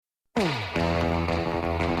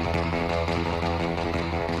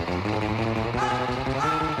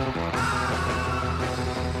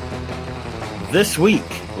This week,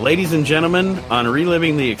 ladies and gentlemen, on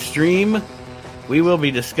Reliving the Extreme, we will be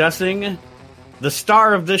discussing the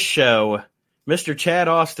star of this show, Mr. Chad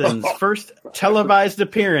Austin's first televised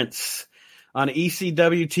appearance on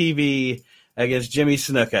ECW TV against Jimmy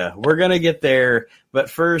Snuka. We're going to get there, but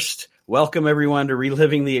first, welcome everyone to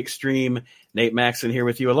Reliving the Extreme. Nate Maxson here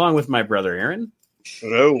with you, along with my brother Aaron.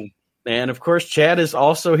 Hello. And of course, Chad is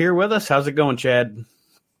also here with us. How's it going, Chad?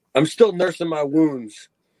 I'm still nursing my wounds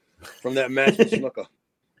from that match with Snuka.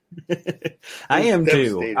 I am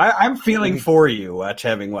too. I'm feeling for you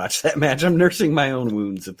having watched that match. I'm nursing my own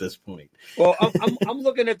wounds at this point. Well, I'm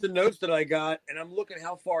looking at the notes that I got, and I'm looking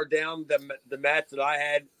how far down the match that I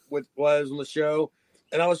had was on the show,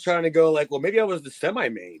 and I was trying to go like, well, maybe I was the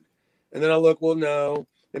semi-main, and then I look, well, no,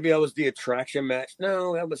 maybe I was the attraction match.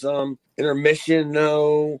 No, that was intermission.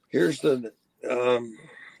 No, here's the well,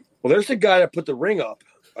 there's the guy that put the ring up.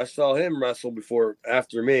 I saw him wrestle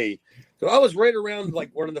after me. So I was right around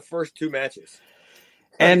like one of the first two matches.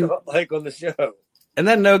 And like on the show. And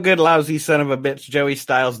then no good lousy son of a bitch, Joey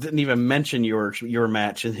Styles didn't even mention your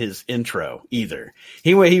match in his intro either.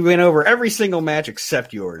 He went over every single match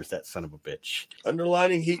except yours, that son of a bitch.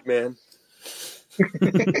 Underlining heat, man.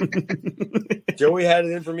 Joey had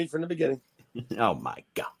it in for me from the beginning. Oh my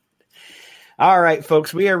God. All right,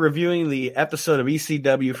 folks, we are reviewing the episode of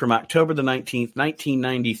ECW from October the 19th,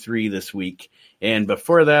 1993 this week. And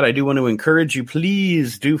before that, I do want to encourage you,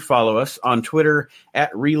 please do follow us on Twitter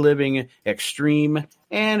at Reliving Extreme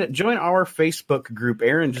and join our Facebook group.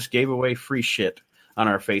 Aaron just gave away free shit on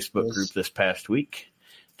our Facebook group this past week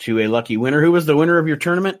to a lucky winner. Who was the winner of your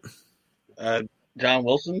tournament? John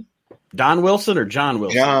Wilson. Don Wilson or John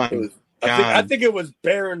Wilson? I think it was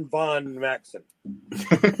Baron Von Maxson.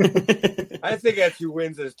 I think that's who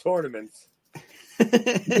wins his tournaments.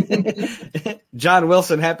 John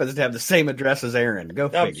Wilson happens to have the same address as Aaron. Go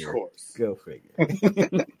figure. Of course. Go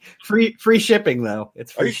figure. free shipping, though.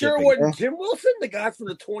 It's free. Are you sure it wasn't Jim Wilson, the guy from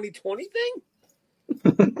the 2020 thing?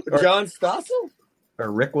 John Stossel?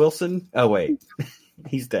 Or Rick Wilson? Oh, wait.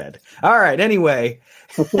 He's dead. All right. Anyway,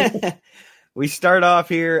 we start off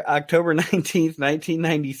here October 19th,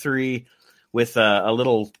 1993 with a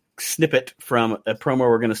little snippet from a promo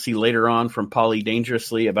we're going to see later on from Paulie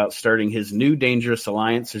Dangerously about starting his new Dangerous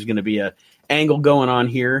Alliance. There's going to be a angle going on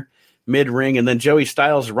here mid-ring, and then Joey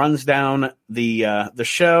Styles runs down the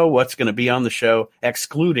show, what's going to be on the show,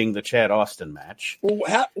 excluding the Chad Austin match.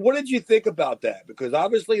 Well, what did you think about that? Because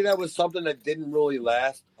obviously that was something that didn't really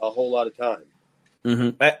last a whole lot of time.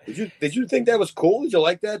 Mm-hmm. Did you think that was cool? Did you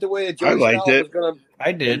like that, the way that Joey Styles was going to...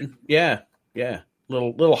 I did. Yeah.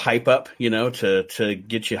 Little hype up, to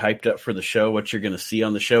get you hyped up for the show, what you're going to see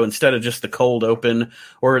on the show, instead of just the cold open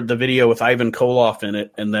or the video with Ivan Koloff in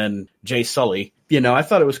it and then Jay Sully. I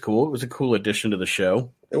thought it was cool. It was a cool addition to the show.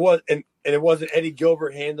 It was, and it wasn't Eddie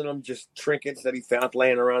Gilbert handing him just trinkets that he found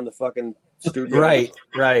laying around the fucking studio.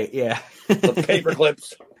 Right, yeah. The paper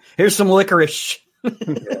clips. Here's some licorice.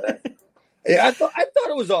 Yeah, I thought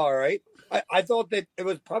it was all right. I thought that it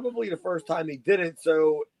was probably the first time he did it,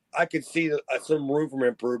 so I could see some room for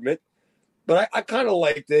improvement, but I kind of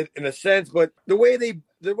liked it in a sense. But the way they do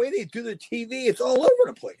the TV, it's all over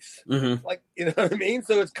the place. Mm-hmm. Like, you know what I mean?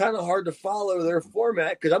 So it's kind of hard to follow their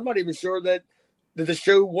format because I'm not even sure that the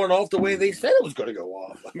show went off the way they said it was going to go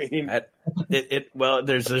off. I mean, well,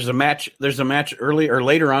 there's a match early or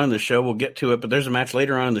later on in the show. We'll get to it, but there's a match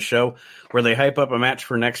later on in the show where they hype up a match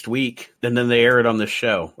for next week, and then they air it on the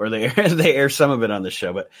show, or they air some of it on the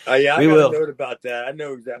show. But yeah, I got a note about that. I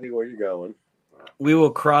know exactly where you're going. We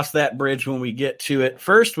will cross that bridge when we get to it.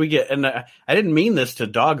 First, we get, and I didn't mean this to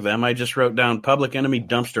dog them. I just wrote down Public Enemy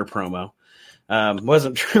dumpster promo.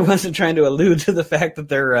 Wasn't trying to allude to the fact that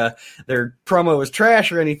their promo was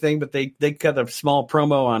trash or anything, but they cut a small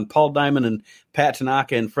promo on Paul Diamond and Pat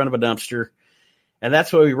Tanaka in front of a dumpster, and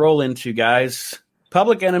that's what we roll into, guys.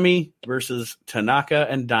 Public Enemy versus Tanaka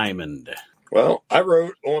and Diamond. Well, I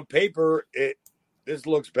wrote on paper this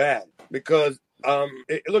looks bad because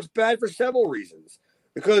it looks bad for several reasons.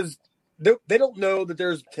 Because they don't know that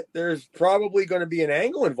there's probably going to be an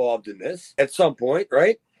angle involved in this at some point,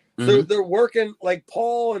 right? So they're working like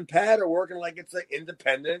Paul and Pat are working like it's an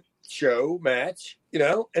independent show match,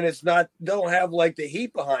 and it's not, don't have like the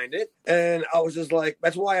heat behind it. And I was just like,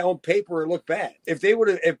 that's why on paper it looked bad.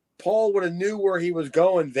 If Paul would have knew where he was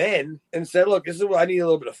going then and said, look, this is what I need, a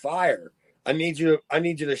little bit of fire. I need you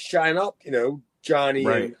to shine up, Johnny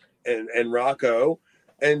right. and Rocco.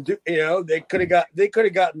 And they could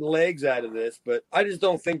have gotten legs out of this, but I just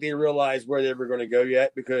don't think they realized where they were going to go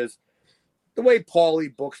yet, because the way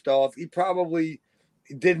Paulie booked stuff, he probably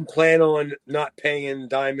didn't plan on not paying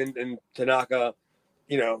Diamond and Tanaka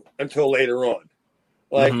until later on.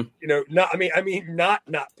 Like, Mm-hmm.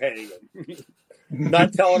 not paying him.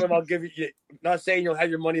 Not telling him I'll give you, not saying you'll have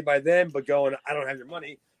your money by then, but going, I don't have your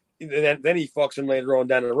money. Then he fucks him later on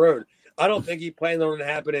down the road. I don't think he planned on it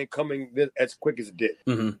happening coming as quick as it did.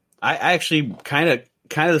 Mm-hmm. I actually kind of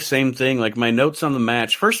the same thing. Like my notes on the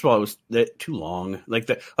match. First of all, it was too long. Like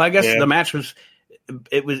the match was,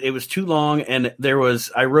 it was too long, and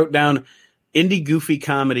I wrote down indie goofy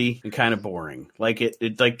comedy and kind of boring. Like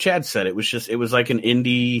it like Chad said, it was like an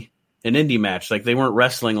indie match. Like they weren't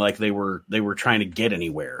wrestling like they were trying to get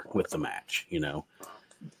anywhere with the match. Go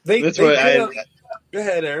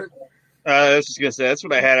ahead, Aaron. I was just gonna say that's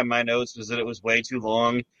what I had in my notes, was that it was way too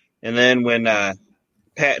long. And then when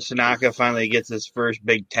Pat Tanaka finally gets his first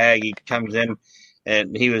big tag, he comes in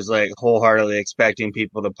and he was like wholeheartedly expecting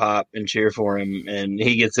people to pop and cheer for him, and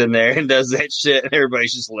he gets in there and does that shit, and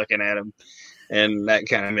everybody's just looking at him, and that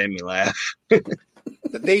kind of made me laugh.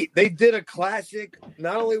 They did a classic.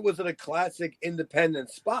 Not only was it a classic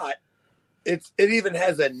independent spot, it even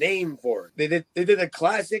has a name for it. They did a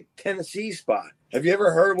classic Tennessee spot. Have you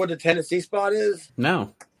ever heard what the Tennessee spot is?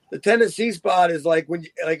 No. The Tennessee spot is like when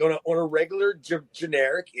on a regular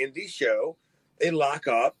generic indie show, they lock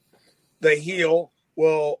up. The heel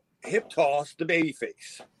will hip toss the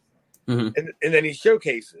babyface, and then he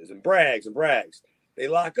showcases and brags. They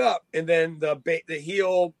lock up, and then the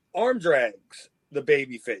heel arm drags the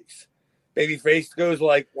babyface. Babyface goes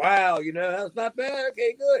like, "Wow, that's not bad.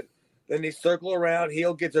 Okay, good." Then they circle around.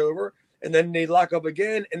 Heel gets over, and then they lock up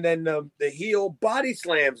again, and then the heel body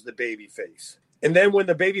slams the babyface. And then when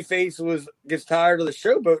the babyface gets tired of the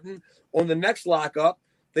showboating, on the next lockup,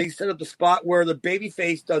 they set up the spot where the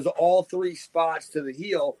babyface does all three spots to the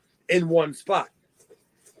heel in one spot.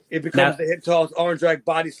 It becomes the hip toss, arm drag,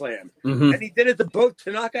 body slam. Mm-hmm. And he did it to both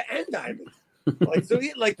Tanaka and Diamond. So he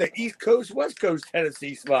had like the East Coast, West Coast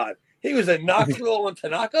Tennessee spot. He was in Knoxville on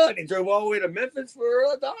Tanaka, and he drove all the way to Memphis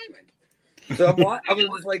for a Diamond. So I was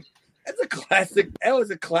just like, that's a classic. That was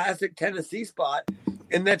a classic Tennessee spot,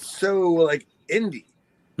 and that's so like indie.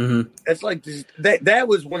 Mm-hmm. It's like this, that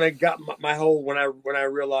was when I got my whole when I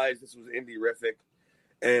realized this was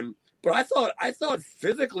indie-rific, but I thought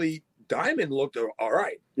physically Diamond looked all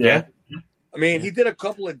right. Yeah, I mean he did a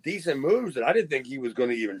couple of decent moves that I didn't think he was going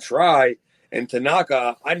to even try. And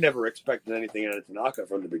Tanaka, I never expected anything out of Tanaka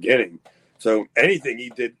from the beginning. So anything he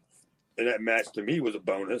did in that match to me was a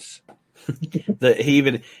bonus.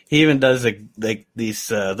 He even does like these.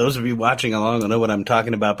 Those of you watching along will know what I'm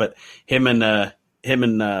talking about. But him and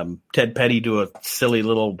Ted Petty do a silly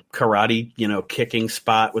little karate, kicking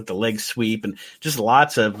spot with the leg sweep, and just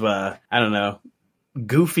lots of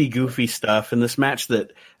goofy stuff in this match.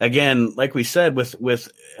 That again, like we said,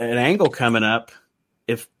 with an angle coming up,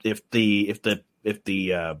 if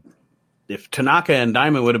Tanaka and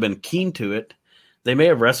Diamond would have been keen to it, they may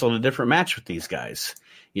have wrestled a different match with these guys.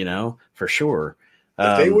 For sure.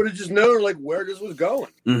 If they would have just known like where this was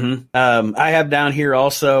going. Mm-hmm. I have down here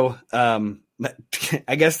also.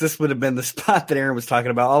 I guess this would have been the spot that Aaron was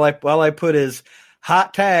talking about. All I put is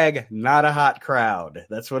hot tag, not a hot crowd.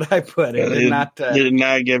 That's what I put. It did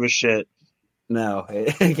not give a shit. No,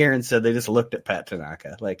 Aaron said they just looked at Pat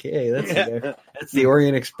Tanaka like, hey, that's the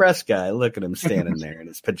Orient Express guy. Look at him standing there in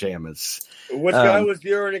his pajamas. Which guy was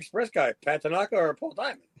the Orient Express guy? Pat Tanaka or Paul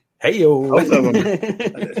Diamond? Hey, yo. Both of them.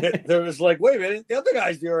 There was like, wait a minute, the other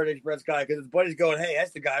guy's the Orient Express guy, because his buddy's going, hey,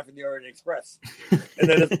 that's the guy from the Orient Express. And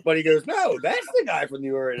then his buddy goes, no, that's the guy from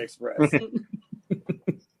the Orient Express.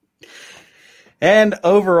 And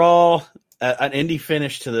overall, an indie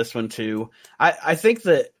finish to this one, too. I think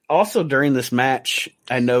that also during this match,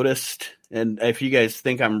 I noticed, and if you guys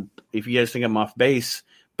think I'm off base,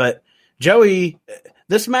 but Joey,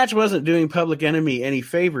 this match wasn't doing Public Enemy any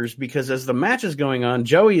favors, because as the match is going on,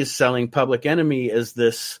 Joey is selling Public Enemy as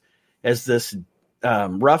this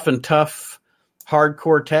rough and tough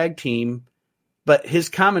hardcore tag team, but his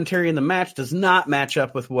commentary in the match does not match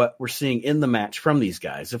up with what we're seeing in the match from these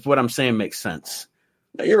guys, if what I'm saying makes sense.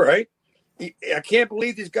 No, you're right. I can't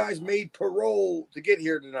believe these guys made parole to get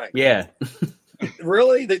here tonight. Yeah.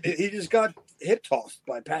 Really? He just got hip tossed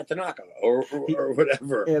by Pat Tanaka or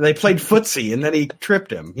whatever. Yeah, they played footsie and then he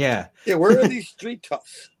tripped him. Yeah. Yeah, where are these street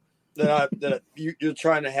toughs that you're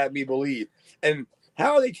trying to have me believe? And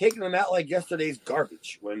how are they taking them out like yesterday's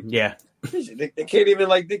garbage? When they can't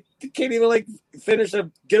even finish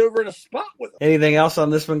get over in a spot with them. Anything else on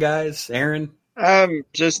this one, guys? Aaron?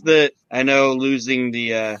 Just that I know losing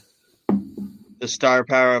the star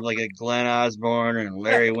power of like a Glenn Osborne and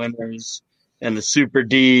Larry Winters and the Super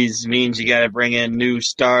D's means you got to bring in new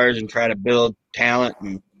stars and try to build talent.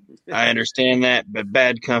 And I understand that, but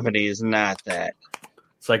Bad Company is not that.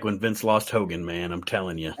 It's like when Vince lost Hogan, man. I'm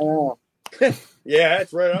telling you. Oh. Yeah,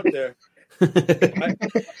 that's right up there.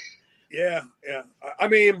 Yeah. I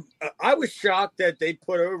mean, I was shocked that they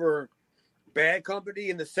put over Bad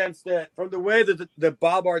Company in the sense that from the way that the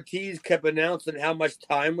Bob Ortiz kept announcing how much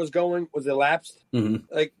time was elapsed.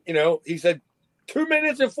 Mm-hmm. Like, he said 2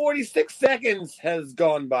 minutes and 46 seconds has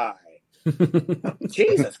gone by.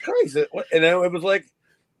 Jesus Christ. It was like,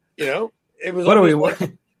 it was what do we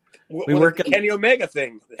we work the Kenny Omega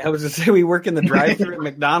thing. I was going to say we work in the drive-thru at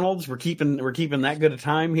McDonald's. We're keeping that good a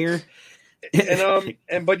time here.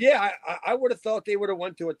 But yeah, I would have thought they would have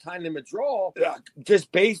went to a time limit draw just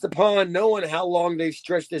based upon knowing how long they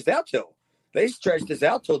stretched this out till. They stretched this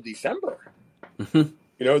out till December.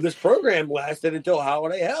 Mm-hmm. This program lasted until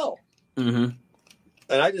Holiday Hell. Mm-hmm.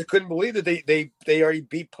 And I just couldn't believe that they already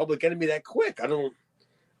beat Public Enemy that quick.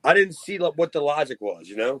 I didn't see what the logic was,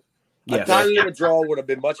 Yes. A time limit draw would have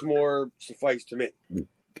been much more suffice to me.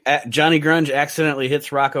 Johnny Grunge accidentally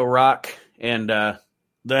hits Rocco Rock, and the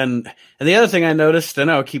other thing I noticed, I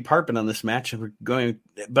know I keep harping on this match, and we're going,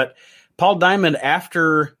 but Paul Diamond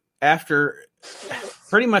after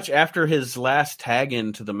pretty much after his last tag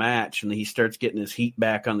into the match, and he starts getting his heat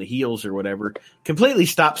back on the heels or whatever, completely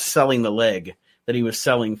stops selling the leg that he was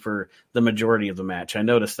selling for the majority of the match. I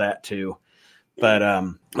noticed that too. But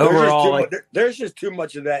overall, there's just too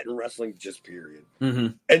much of that in wrestling, just period. Mm-hmm.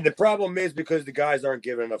 And the problem is because the guys aren't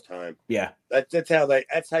given enough time. Yeah, that's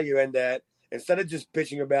how you end that. Instead of just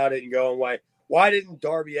bitching about it and going, why didn't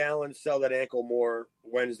Darby Allin sell that ankle more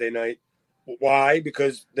Wednesday night? Why?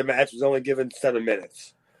 Because the match was only given 7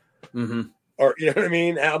 minutes. Mm-hmm. Or you know what I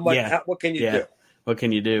mean? How much? Yeah. What can you do? What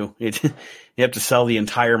can you do? You have to sell the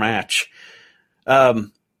entire match.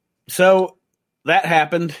 So that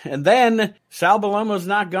happened, and then Sal Balomo's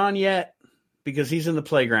not gone yet because he's in the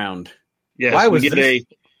playground. Yes, why was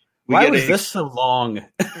this so long?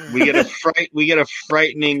 we get a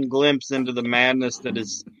frightening glimpse into the madness that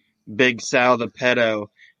is Big Sal the pedo.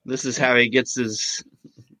 This is how he gets his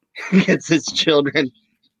children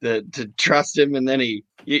to trust him, and then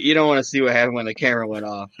you don't want to see what happened when the camera went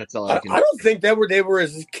off. That's all I can. I don't think they were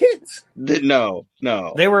his kids. No.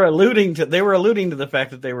 They were alluding to the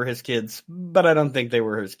fact that they were his kids, but I don't think they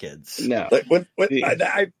were his kids. No.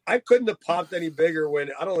 I couldn't have popped any bigger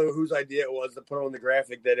when I don't know whose idea it was to put on the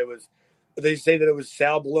graphic that they say that it was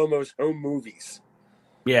Sal Balomo's home movies.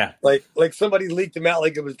 Yeah. Like somebody leaked them out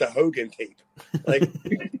like it was the Hogan tape. Like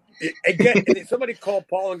and somebody called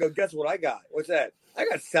Paul and go, guess what I got? What's that? I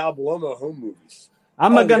got Sal Balomo home movies.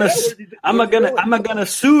 I'm gonna sue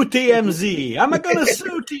TMZ. I'm gonna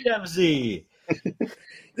sue TMZ.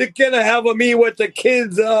 They're gonna have me with the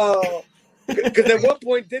kids. Because at one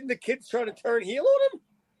point, didn't the kids try to turn heel on him?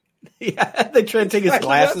 Yeah, they tried to take his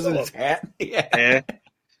glasses and his hat. Yeah.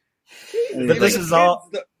 But this is all.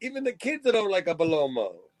 Even the kids that don't like a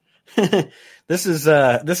Balomo. This is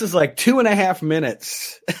like 2.5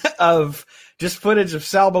 minutes of just footage of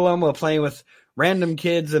Sal Balomo playing with random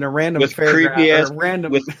kids in a random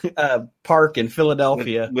park in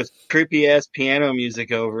Philadelphia with creepy ass piano music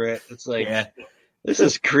over it. It's like, this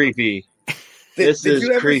is creepy. This is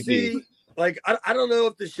creepy. Like, I don't know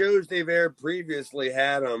if the shows they've aired previously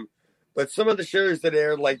had them, but some of the shows that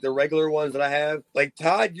aired, like the regular ones that I have, like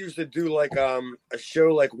Todd used to do like a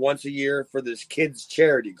show like once a year for this kids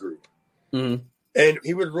charity group, and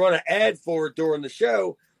he would run an ad for it during the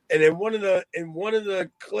show. And in one of the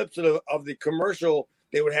clips of the commercial,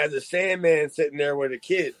 they would have the Sandman sitting there with a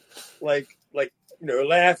kid, like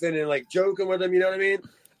laughing and like joking with him. You know what I mean?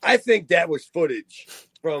 I think that was footage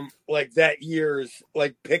from like that year's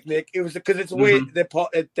like picnic. It was because it's the way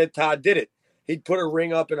that Todd did it. He'd put a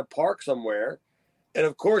ring up in a park somewhere, and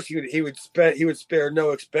of course he would spare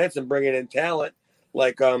no expense in bringing in talent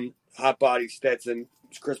like Hot Body Stetson,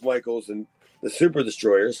 Chris Michaels, and the Super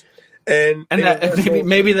Destroyers. And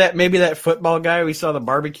maybe that football guy we saw the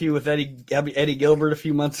barbecue with Eddie Gilbert a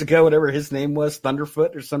few months ago, whatever his name was,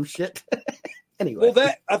 Thunderfoot or some shit. Anyway,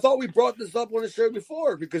 well, I thought we brought this up on the show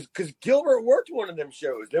before because Gilbert worked one of them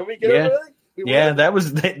shows. Didn't we get over that? That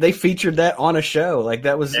was they featured that on a show. Like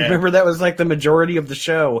that was remember that was like the majority of the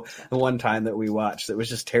show the one time that we watched. It was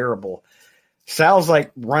just terrible. Sal's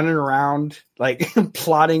like running around, like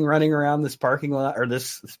running around this parking lot or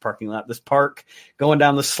this park, going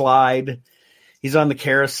down the slide. He's on the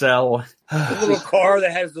carousel. The little car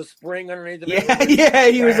that has the spring underneath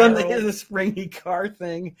the he was on the springy car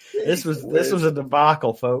thing. This was a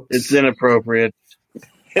debacle, folks. It's inappropriate.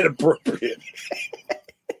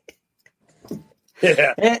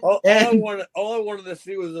 Yeah. All I wanted to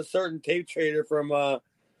see was a certain tape trader from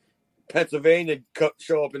Pennsylvania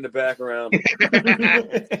show up in the background.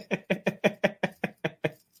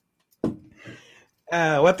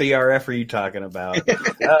 What the RF are you talking about?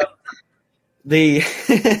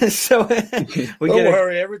 So we Don't get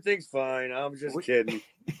worry, everything's fine. I'm just kidding.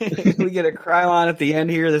 we get a Krylon at the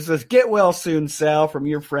end here that says, "Get well soon, Sal," from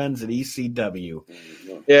your friends at ECW.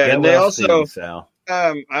 Yeah, Get and they well also, soon, Sal.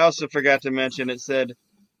 I also forgot to mention, it said,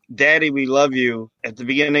 "Daddy, we love you." At the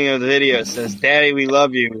beginning of the video, it says, "Daddy, we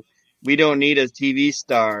love you. We don't need a TV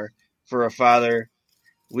star for a father.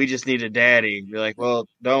 We just need a daddy." You're like, well,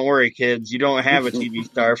 don't worry, kids. You don't have a TV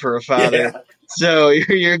star for a father, Yeah. so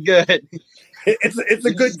you're good. It's a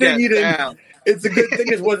You good just thing got you didn't. down. It's a good thing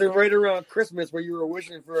it wasn't right around Christmas where you were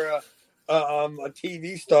wishing for a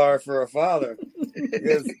TV star for a father.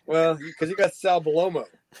 Because you got Sal Balomo.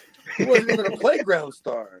 He wasn't even a playground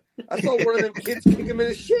star. I saw one of them kids kick him in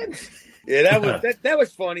the shins. Yeah, that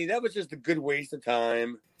was funny. That was just a good waste of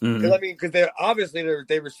time. Mhm. I mean, because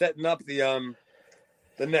they were setting up the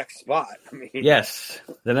next spot. I mean, Yes,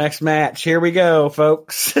 the next match. Here we go,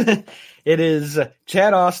 folks. It is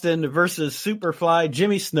Chad Austin versus Superfly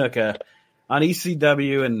Jimmy Snuka on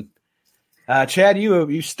ECW. And Chad,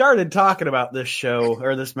 you started talking about this show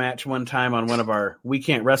or this match one time on one of our We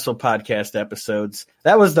Can't Wrestle podcast episodes.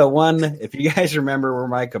 That was the one, if you guys remember, where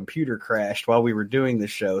my computer crashed while we were doing the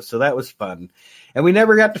show. So that was fun. And we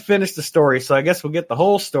never got to finish the story. So I guess we'll get the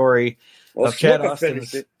whole story of Chad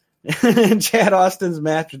Austin's Chad Austin's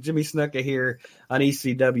match with Jimmy Snuka here on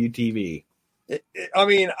ECW TV. I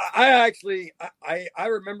mean, I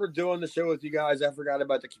remember doing the show with you guys. I forgot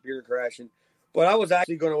about the computer crashing, but I was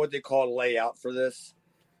actually going to what they call lay out for this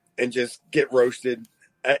and just get roasted.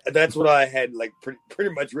 That's what I had like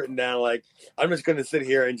pretty much written down. Like, I'm just going to sit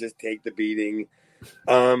here and just take the beating.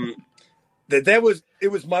 It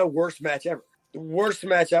was my worst match ever. The worst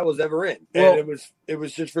match I was ever in, and it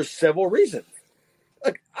was just for several reasons.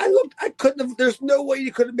 Like I couldn't have. There's no way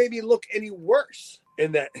you could have made me look any worse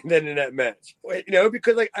in that match.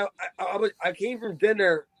 Because like I came from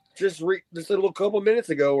dinner just a little couple minutes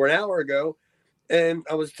ago or an hour ago, and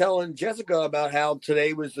I was telling Jessica about how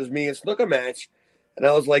today was this me and Snuka match, and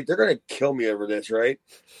I was like, they're gonna kill me over this, right?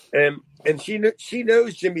 And she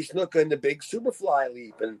knows Jimmy Snuka and the big Superfly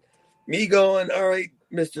leap, and me going, all right,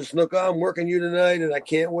 Mr. Snuka, I'm working you tonight, and I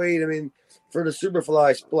can't wait. I mean, for the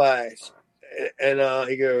Superfly splash. And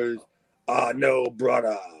he goes, no,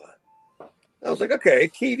 brother. I was like, okay,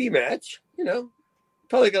 TV match,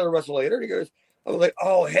 probably going to wrestle later. And I was like,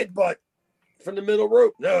 oh, headbutt from the middle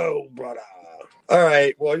rope. No, brother. All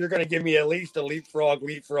right, well, you're going to give me at least a leapfrog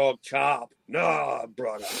chop. No,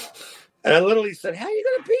 brother. And I literally said, how are you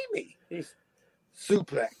going to beat me? He's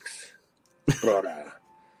suplex, brother.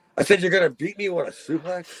 I said, you're going to beat me with a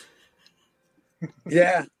suplex?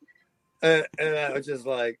 Yeah. And I was just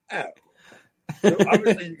like, oh. So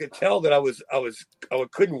obviously, you could tell that I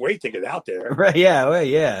couldn't wait to get out there. Right? Yeah. Well,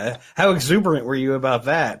 yeah. How exuberant were you about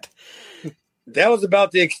that? That was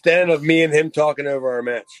about the extent of me and him talking over our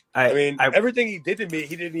match. I mean, everything he did to me,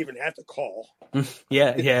 he didn't even have to call.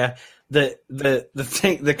 Yeah.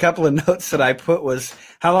 The couple of notes that I put was,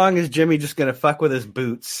 how long is Jimmy just going to fuck with his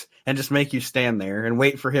boots and just make you stand there and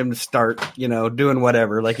wait for him to start, doing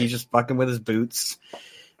whatever, like he's just fucking with his boots, and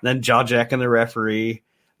then jaw jacking the referee.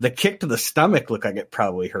 The kick to the stomach looked like it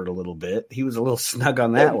probably hurt a little bit. He was a little snug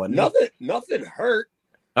on that one. Nothing hurt.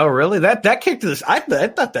 Oh, really? That kick to the I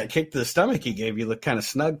thought that kick to the stomach he gave you looked kind of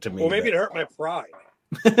snug to me. Well, maybe it hurt my pride.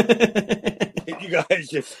 You guys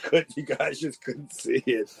just couldn't see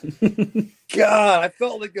it. God, I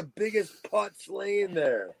felt like the biggest putz laying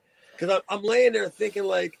there. Because I'm laying there thinking,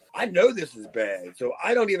 like, I know this is bad, so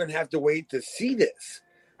I don't even have to wait to see this.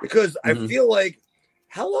 Because I feel like,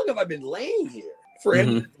 how long have I been laying here for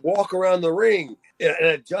him to walk around the ring and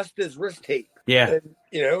adjust his wrist tape? Yeah.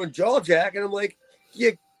 And jaw jack, and I'm like,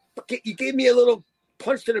 you gave me a little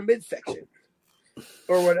punch to the midsection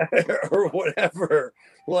or whatever.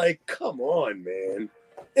 Like, come on, man.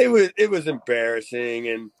 It was embarrassing,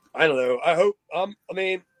 and I don't know.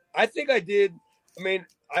 I think I did. I mean,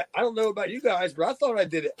 I don't know about you guys, but I thought I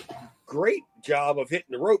did a great job of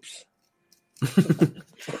hitting the ropes.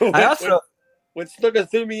 When Snuka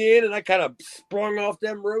threw me in and I kind of sprung off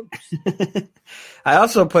them ropes. I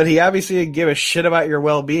also put, he obviously didn't give a shit about your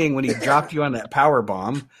well-being when he dropped you on that power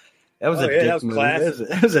bomb. That was a dick move.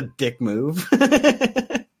 That was a dick move.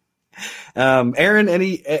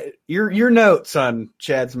 Aaron, your notes on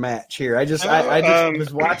Chad's match here? I just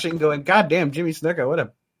was watching, going, God damn, Jimmy Snuka, what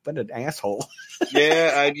an asshole.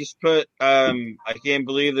 Yeah, I just put, I can't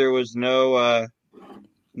believe there was no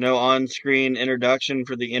on-screen introduction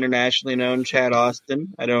for the internationally known Chad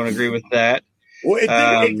Austin. I don't agree with that. Well,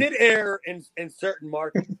 it did air in certain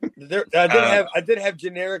markets. I did have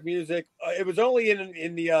generic music. It was only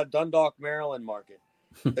in the Dundalk, Maryland market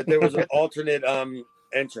that there was an alternate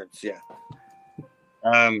entrance. Yeah.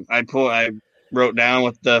 I wrote down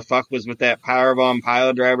what the fuck was with that Powerbomb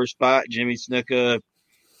pile driver spot. Jimmy Snuka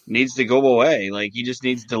needs to go away. Like, he just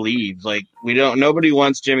needs to leave. Like, nobody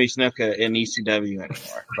wants Jimmy Snuka in ECW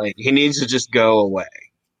anymore. Like, he needs to just go away.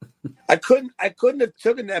 I couldn't have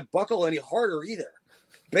taken that buckle any harder either,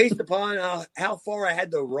 based upon how far I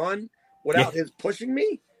had to run without his pushing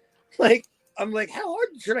me. Like, I'm like, how hard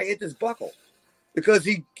should I hit this buckle? Because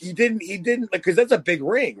he didn't like, because that's a big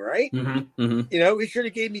ring, right? Mm-hmm, mm-hmm. You know, he should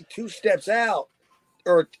have gave me 2 steps out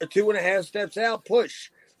or 2.5 steps out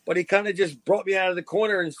push, but he kind of just brought me out of the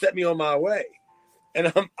corner and set me on my way.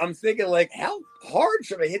 And I'm thinking, like, how hard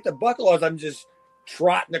should I hit the buckle as I'm just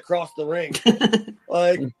trotting across the ring?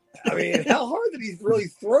 Like, I mean, how hard did he really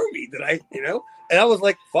throw me? Did I, And I was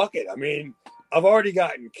like, fuck it. I mean, I've already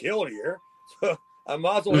gotten killed here, so I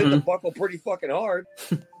might as well hit the buckle pretty fucking hard.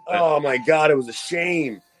 Oh my God, it was a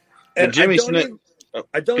shame. And Jimmy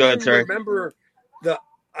I don't even remember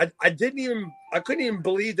I couldn't even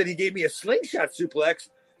believe that he gave me a slingshot suplex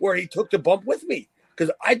where he took the bump with me,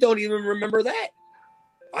 because I don't even remember that.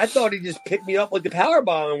 I thought he just picked me up like the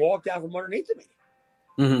Powerbomb and walked out from underneath of me.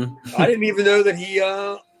 Mm-hmm. I didn't even know that he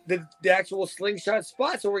the actual slingshot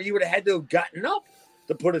spots where he would have had to have gotten up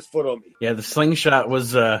to put his foot on me. Yeah, the slingshot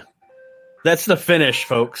was that's the finish,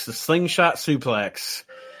 folks. The slingshot suplex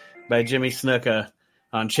by Jimmy Snuka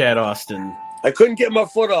on Chad Austin. I couldn't get my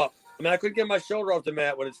foot up. I mean, I couldn't get my shoulder off the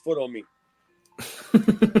mat with his foot on me.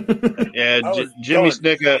 Yeah, Jimmy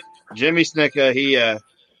Snuka,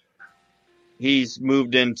 he's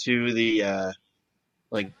moved into the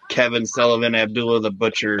like Kevin Sullivan, Abdullah the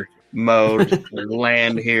Butcher mode.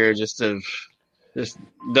 Land here just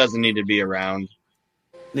doesn't need to be around.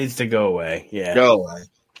 Needs to go away. Yeah, go away.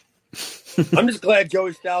 I'm just glad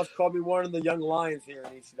Joey Styles called me one of the young lions here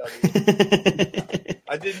in ECW.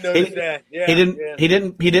 I didn't notice that. Yeah, he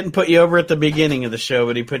didn't put you over at the beginning of the show,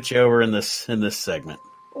 but he put you over in this segment.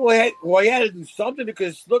 Well, he had to do something,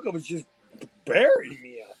 because Snuka was just burying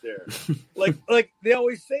me out there. like they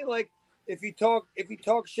always say, like, if you talk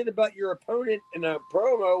shit about your opponent in a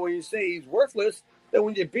promo when you say he's worthless, then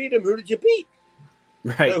when you beat him, who did you beat?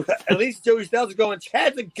 Right. So at least Joey Styles is going,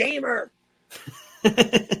 Chad's a gamer. He's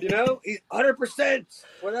 100%,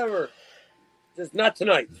 whatever. Just not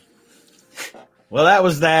tonight. Well, that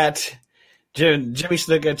was that. Jimmy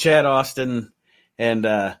Snuka, Chad Austin,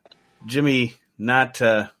 and Jimmy not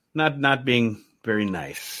being very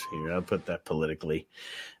nice. Here, I'll put that politically.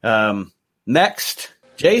 Next,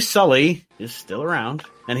 Jay Sully is still around,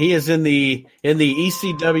 and he is in the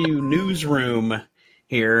ECW newsroom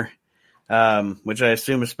here, which I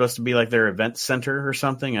assume is supposed to be like their event center or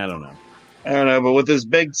something. I don't know, but with his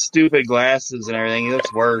big stupid glasses and everything, he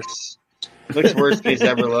looks worse. Looks worse than he's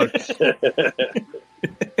ever looked.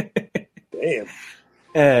 Damn.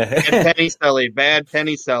 Bad Penny Sully.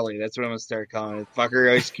 That's what I'm gonna start calling it. Fucker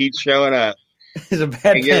always keeps showing up. He's a bad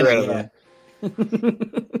penny. Get rid of him.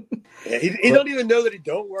 Yeah, he don't even know that he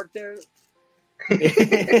don't work there.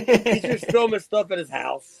 He's just filming stuff at his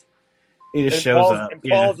house. He just shows up. And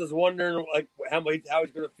Paul's just wondering, like, how he's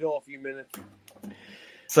going to fill a few minutes.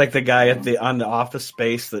 It's like the guy on the Office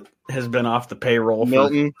Space that has been off the payroll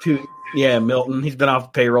Milton. for 2. Yeah, Milton. He's been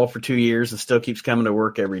off the payroll for 2 years and still keeps coming to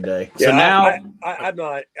work every day. Yeah, so now I'm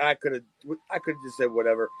not. I could have just said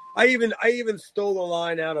whatever. I even stole the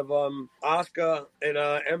line out of Asuka and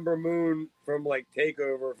Ember Moon from like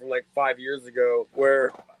Takeover from like 5 years ago,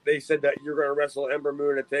 where they said that you're going to wrestle Ember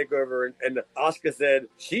Moon at Takeover, and Asuka said,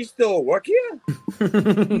 "She's still working?"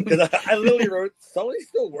 Because I literally wrote, "Sully's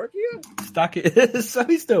still working?"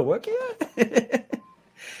 Sully's still working?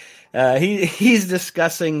 He's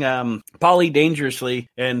discussing Polly Dangerously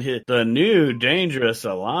and the new Dangerous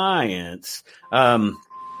Alliance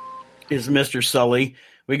is Mr. Sully.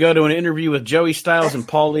 We go to an interview with Joey Styles and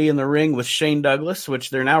Paulie in the ring with Shane Douglas,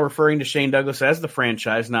 which they're now referring to Shane Douglas as the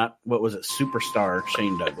franchise, not, what was it, Superstar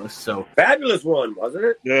Shane Douglas. So Fabulous one, wasn't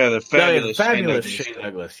it? Yeah, the fabulous Shane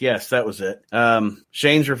Douglas. Yes, that was it.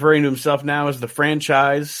 Shane's referring to himself now as the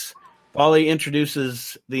franchise. Paulie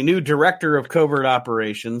introduces the new director of covert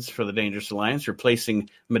operations for the Dangerous Alliance, replacing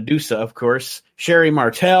Medusa, of course, Sherry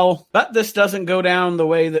Martel. But this doesn't go down the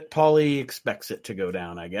way that Paulie expects it to go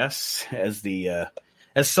down, I guess,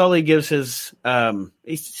 as Sully gives his,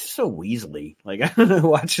 he's just so weaselly. Like, I don't know,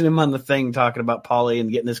 watching him on the thing talking about Paulie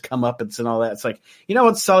and getting his comeuppance and all that. It's like, you know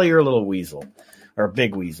what, Sully, you're a little weasel, or a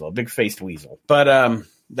big weasel, a big-faced weasel. But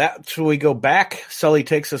that's when we go back. Sully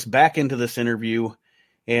takes us back into this interview,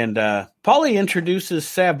 And Paulie introduces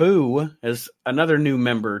Sabu as another new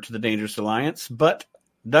member to the Dangerous Alliance, but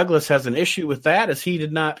Douglas has an issue with that as he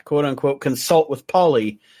did not, quote unquote, consult with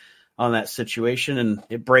Paulie on that situation, and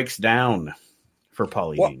it breaks down for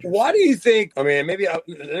Paulie Dangerous. Why do you think? I mean, maybe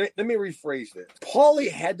let me rephrase this.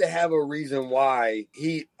 Paulie had to have a reason why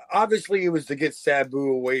he. Obviously, it was to get Sabu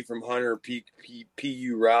away from Hunter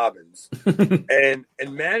P.U. Robbins and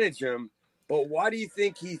manage him. But why do you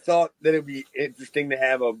think he thought that it'd be interesting to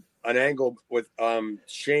have an angle with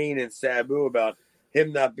Shane and Sabu about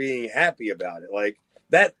him not being happy about it? Like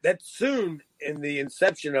that soon in the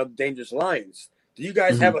inception of Dangerous Alliance. Do you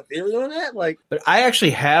guys have a theory on that? Like, but I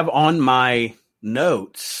actually have on my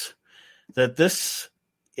notes that this,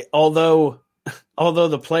 although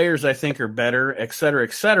the players I think are better, et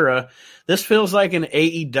cetera, this feels like an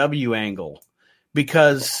AEW angle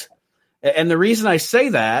because, and the reason I say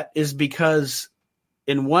that is because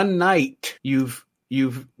in one night you've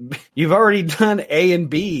already done A and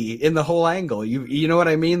B in the whole angle. You know what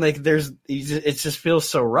I mean? Like it just feels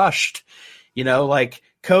so rushed, like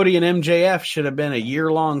Cody and MJF should have been a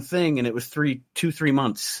year-long thing and it was 3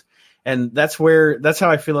 months. And that's how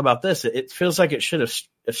I feel about this. It feels like it should have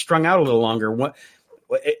strung out a little longer.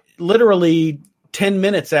 Literally 10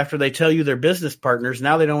 minutes after they tell you they're business partners,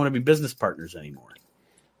 now they don't want to be business partners anymore.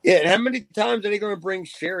 Yeah, and how many times are they going to bring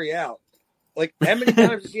Sherry out? Like, how many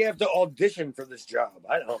times does she have to audition for this job?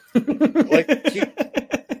 I don't. Like,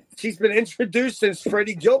 she's been introduced since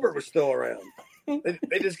Freddie Gilbert was still around.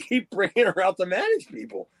 They just keep bringing her out to manage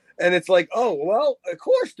people. And it's like, oh, well, of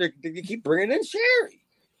course, they keep bringing in Sherry.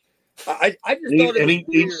 I just thought it was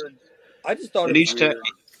weird. I just thought it was weird.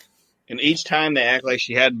 And each time they act like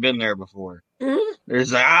she hadn't been there before. Mm-hmm.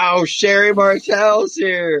 There's like, oh, Sherry Martell's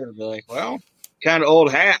here. They're like, well, kind of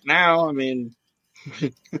old hat now. I mean,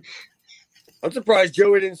 I'm surprised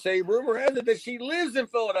Joey didn't say rumor has it that she lives in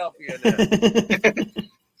Philadelphia now.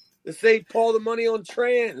 To save Paul the money on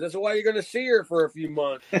trans. That's why you're going to see her for a few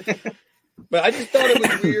months. But I just thought it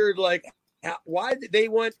was weird, like, why did they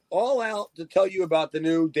went all out to tell you about the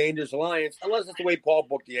new Dangerous Alliance, unless it's the way Paul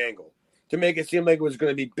booked the angle, to make it seem like it was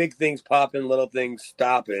going to be big things popping, little things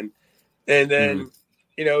stopping. And then,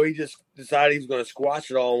 he just decided he was going to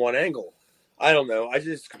squash it all in one angle. I don't know. I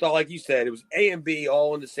just thought, like you said, it was A and B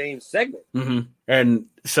all in the same segment. Mm-hmm. And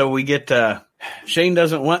so we get Shane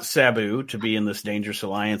doesn't want Sabu to be in this Dangerous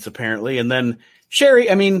Alliance, apparently. And then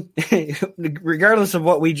Sherry, I mean, regardless of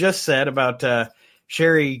what we just said about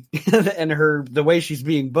Sherry and the way she's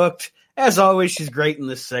being booked, as always, she's great in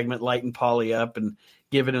this segment, lighting Paulie up and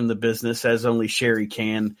giving him the business as only Sherry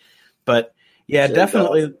can. But yeah,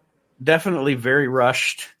 definitely very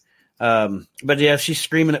rushed. But yeah, she's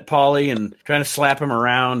screaming at Paulie and trying to slap him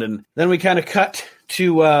around. And then we kind of cut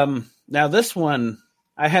to, now this one,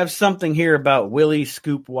 I have something here about Willie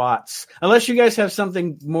Scoop Watts. Unless you guys have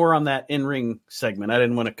something more on that in-ring segment. I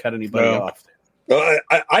didn't want to cut anybody off.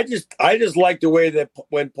 I just like the way that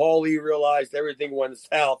when Paulie realized everything went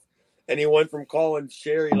south and he went from calling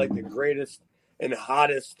Sherry like the greatest and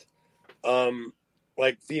hottest,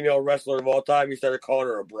 like female wrestler of all time, he started calling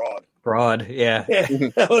her a broad. Broad, yeah.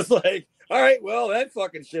 I was like, all right, well, that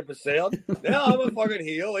fucking ship has sailed. Now I'm a fucking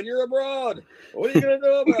heel and you're a broad. What are you going to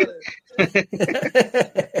do about it?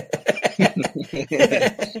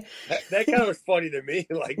 that kind of was funny to me.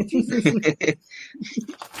 Like, Jesus.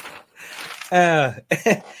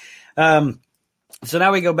 So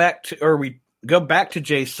now we go back to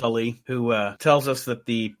Jay Sully, who tells us that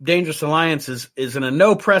the Dangerous Alliance is in a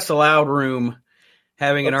no press allowed room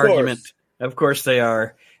having an argument. Of course they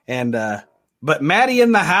are. And but Maddie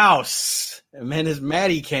in the house, man, his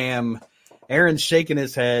Maddie cam. Aaron's shaking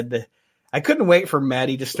his head. I couldn't wait for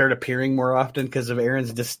Maddie to start appearing more often because of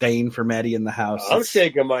Aaron's disdain for Maddie in the house. I'm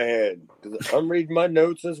shaking my head because I'm reading my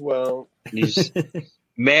notes as well.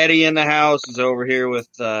 Maddie in the house is over here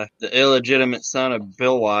with the illegitimate son of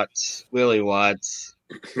Bill Watts, Willie Watts.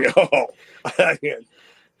 Oh,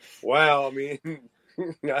 wow. I mean,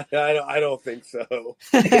 I don't think so.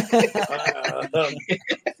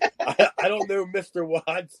 I don't know Mr.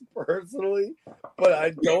 Watts personally, but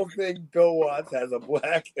I don't think Bill Watts has a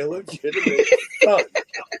black illegitimate son.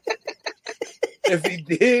 If he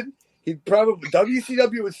did, he'd probably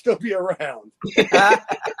WCW would still be around.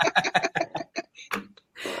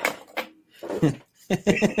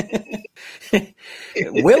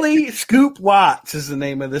 Willie Scoop Watts is the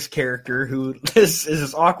name of this character who is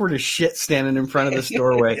as awkward as shit standing in front of this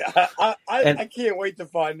doorway. I can't wait to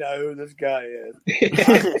find out who this guy is.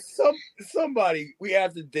 Somebody, we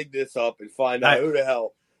have to dig this up and find out who the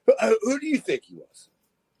hell. Who do you think he was?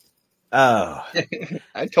 Oh,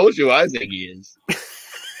 I told you I think he is.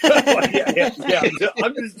 Yeah.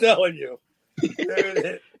 I'm just telling you.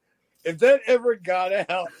 If that ever got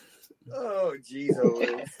out, oh, geez,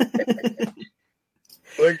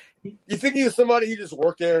 like, you think he was somebody who just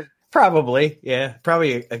worked there? Probably, yeah.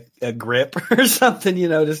 Probably a grip or something,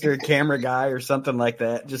 just a camera guy or something like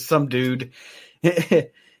that. Just some dude.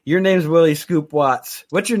 Your name's Willie Scoop Watts.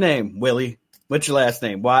 What's your name, Willie? What's your last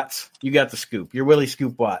name? Watts? You got the scoop. You're Willie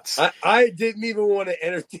Scoop Watts. I didn't even want to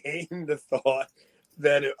entertain the thought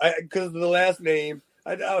that because of the last name,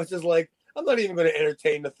 I was just like, I'm not even going to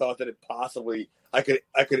entertain the thought that it possibly I could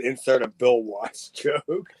insert a Bill Watts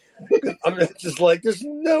joke. I'm just like, there's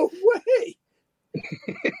no way.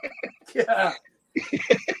 Yeah.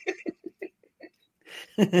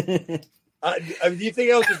 Do you think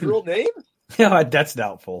that was his real name? No, that's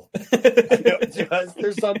doubtful.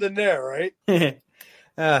 There's something there, right? I'm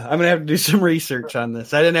gonna have to do some research on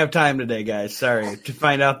this. I didn't have time today, guys. Sorry, to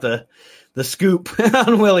find out the scoop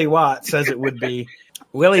on Willie Watts, as it would be.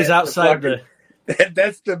 Willie's outside the.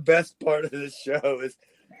 That's the best part of this show is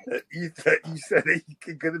that you said that he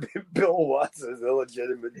could have been Bill Watts as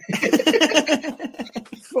illegitimate.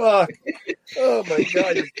 Fuck! Oh my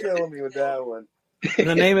God, you're killing me with that one.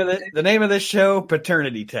 The name of this show,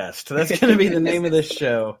 Paternity Test. That's going to be the name of this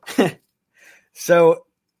show. So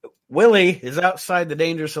Willie is outside the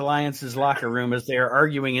Dangerous Alliance's locker room as they are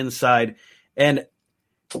arguing inside, and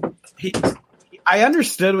I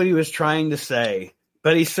understood what he was trying to say,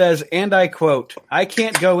 but he says, and I quote, "I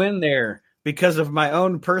can't go in there because of my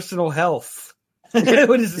own personal health." What,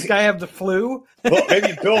 does this guy have the flu? Well,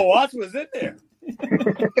 maybe Bill Watts was in there.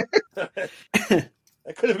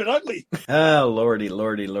 That could have been ugly. Oh, lordy.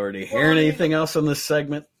 Hearing anything else on this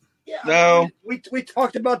segment? Yeah, no. We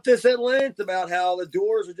talked about this at length about how the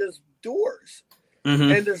doors are just doors,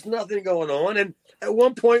 and there's nothing going on. And at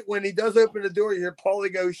one point, when he does open the door, you hear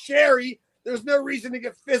Paulie go, "Sherry, there's no reason to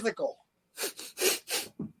get physical."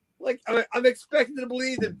 Like I'm expecting to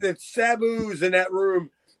believe that Sabu's in that room,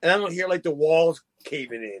 and I don't hear like the walls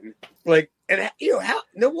caving in. Like, and how?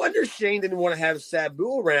 No wonder Shane didn't want to have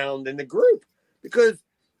Sabu around in the group. Because,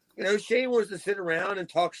 Shane wants to sit around and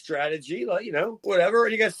talk strategy, like, whatever.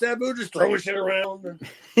 And you got Sabu just throwing shit around. And,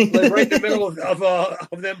 like, right in the middle of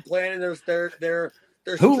them planning their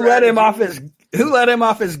Who let him off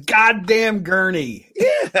his goddamn gurney?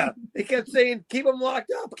 Yeah. He kept saying, keep him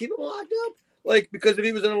locked up. Like, because if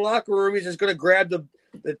he was in a locker room, he's just going to grab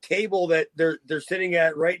the table that they're sitting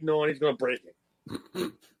at writing on. He's going to break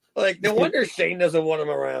it. Like, no wonder Shane doesn't want him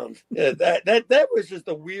around. Yeah, that was just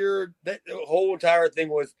a weird. That the whole entire thing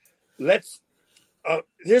was.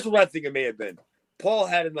 Here's what I think it may have been. Paul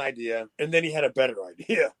had an idea, and then he had a better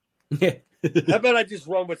idea. Yeah. How about I just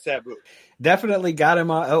run with Sabu? Definitely got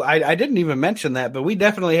him on. Oh, I didn't even mention that, but we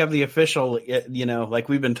definitely have the official. Like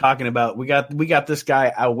we've been talking about. We got this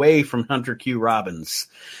guy away from Hunter Q. Robbins.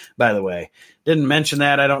 By the way, didn't mention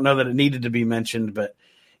that. I don't know that it needed to be mentioned, but.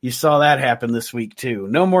 You saw that happen this week too.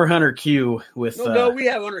 No more Hunter Q with. No, we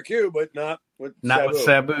have Hunter Q, but not with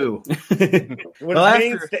Sabu.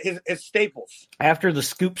 It's Staples. After the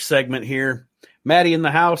scoop segment here, Maddie in the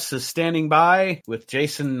house is standing by with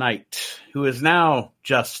Jason Knight, who is now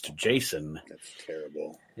just Jason. That's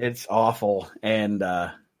terrible. It's awful, and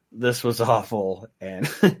this was awful. And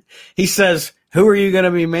he says, "Who are you going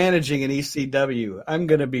to be managing in ECW? I'm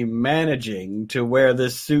going to be managing to wear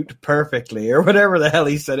this suit perfectly," or whatever the hell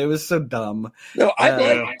he said. It was so dumb. No,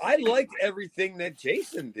 I liked everything that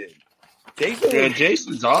Jason did.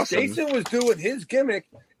 Jason's awesome. Jason was doing his gimmick.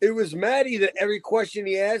 It was Maddie that every question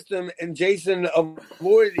he asked him, and Jason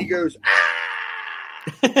avoided. He goes,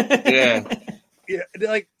 "Ah!" Yeah. Yeah,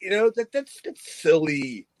 like that's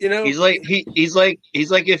silly. He's like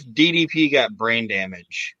if DDP got brain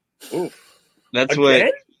damage. Oof. That's Again?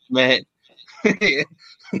 what man. I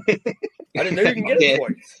didn't know you can get it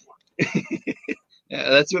points. Yeah,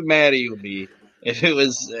 that's what Maddie would be. If it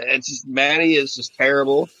was, it's just Maddie is just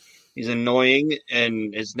terrible. He's annoying,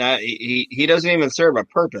 and it's not. He doesn't even serve a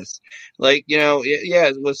purpose. Like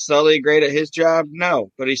was Sully great at his job?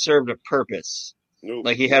 No, but he served a purpose. Nope.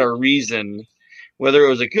 Like he had a reason. Whether it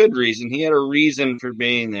was a good reason, he had a reason for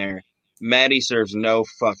being there. Maddie serves no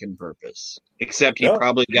fucking purpose, except he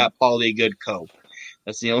probably got Paulie a good cope.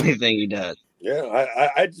 That's the only thing he does. Yeah,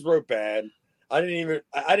 I just wrote bad. I didn't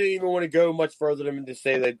even want to go much further than to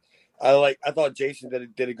say that I thought Jason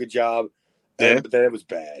did a good job, but then it was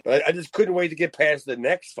bad. But I just couldn't wait to get past the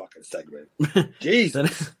next fucking segment.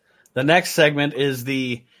 Jesus. The next segment is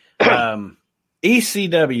the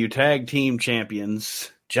ECW Tag Team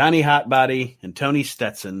Champions. Johnny Hotbody and Tony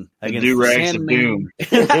Stetson against the Do-rags of doom.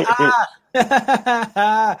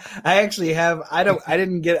 I actually have. I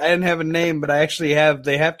didn't have a name, but I actually have.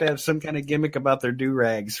 They have to have some kind of gimmick about their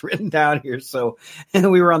do-rags written down here. So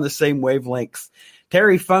we were on the same wavelength.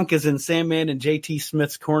 Terry Funk is in Sandman and JT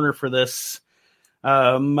Smith's corner for this.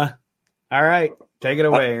 All right, take it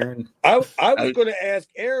away, Aaron. I was going to ask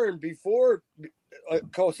Aaron before a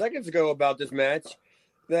couple seconds ago about this match.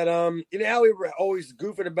 That you know how we were always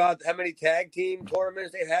goofing about how many tag team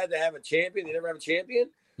tournaments they had to have a champion. They never have a champion.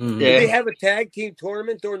 Mm-hmm. Did they have a tag team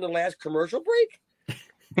tournament during the last commercial break?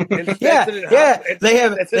 Yeah. They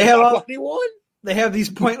have these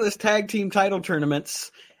pointless tag team title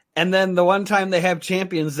tournaments, and then the one time they have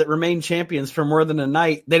champions that remain champions for more than a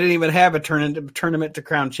night, they didn't even have a tournament to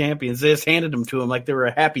crown champions. They just handed them to them like they were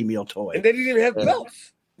a Happy Meal toy, and they didn't even have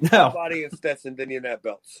belts. No, Body and Stetson didn't even have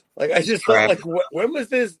belts. Like I just felt like when was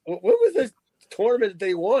this tournament that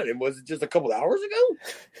they won? And was it just a couple hours ago?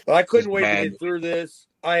 But I couldn't wait to get through this.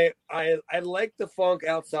 I liked the Funk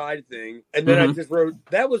outside thing, and then I just wrote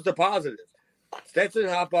that was the positive. Stetson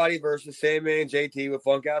Hotbody versus Sandman JT with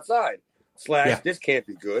Funk outside. / this can't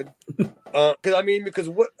be good. Because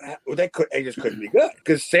they just couldn't be good.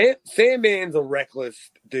 Because Sandman's a reckless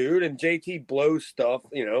dude, and JT blows stuff.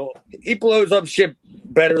 You know, he blows up shit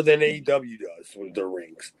better than AEW does with their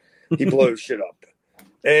rings. He blows shit up,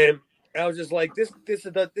 and I was just like, this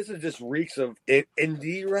is just reeks of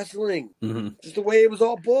indie wrestling. Mm-hmm. Just the way it was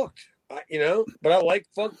all booked. But I like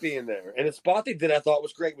Funk being there, and the spot they did I thought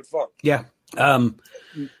was great with Funk. Yeah, the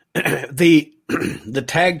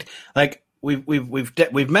tagged like.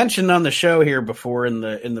 We've mentioned on the show here before in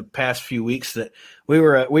the past few weeks that we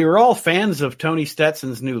were all fans of Tony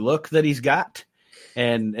Stetson's new look that he's got,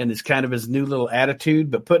 and it's kind of his new little attitude.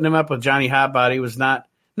 But putting him up with Johnny Hotbody was not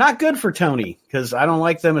good for Tony because I don't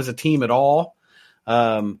like them as a team at all.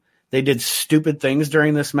 They did stupid things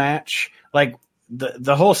during this match, like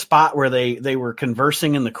the whole spot where they were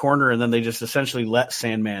conversing in the corner and then they just essentially let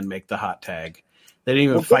Sandman make the hot tag. They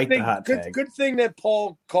didn't even fight the hot tag. Good thing that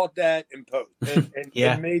Paul caught that in post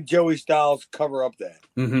and made Joey Styles cover up that.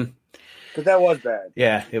 Mm-hmm. Because that was bad.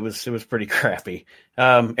 Yeah, it was pretty crappy.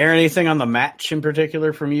 Aaron, anything on the match in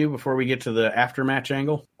particular from you before we get to the after-match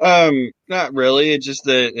angle? Not really. It's just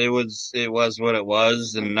that it was what it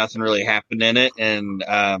was, and nothing really happened in it, and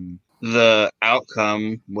the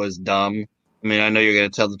outcome was dumb. I mean, I know you're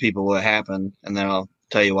going to tell the people what happened, and then I'll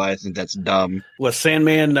tell you why I think that's dumb. Was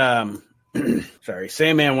Sandman...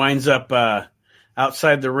 Sandman winds up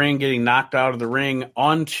outside the ring, getting knocked out of the ring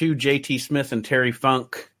onto JT Smith and Terry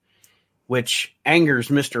Funk, which angers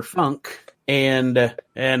Mr. Funk. And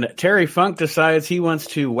Terry Funk decides he wants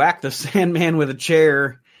to whack the Sandman with a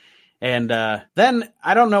chair. And then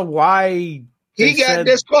I don't know why he got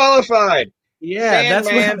disqualified. Yeah, that's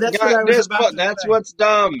what's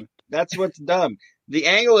dumb. That's what's dumb. The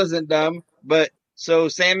angle isn't dumb, but. So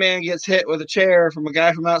Sandman gets hit with a chair from a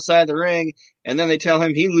guy from outside the ring, and then they tell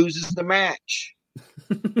him he loses the match.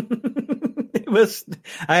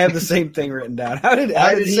 I have the same thing written down. How did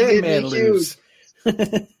Sandman lose?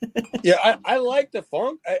 Yeah, I like the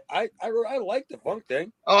Funk. I like the Funk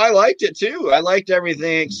thing. Oh, I liked it too. I liked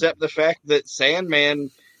everything except the fact that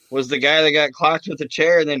Sandman was the guy that got clocked with a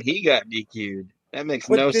chair, and then he got DQ'd. That makes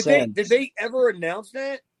no sense. Did they ever announce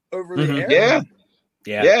that over the air? Yeah.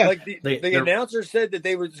 Yeah. Like the announcer said that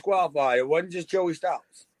they were disqualified. It wasn't just Joey Styles.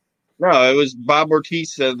 No, it was Bob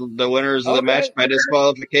Ortiz said the winners of the match by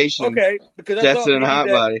disqualification. Okay, because Stetson and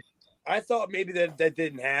Hotbody. I thought maybe that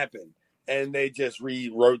didn't happen, and they just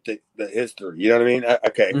rewrote the history. You know what I mean?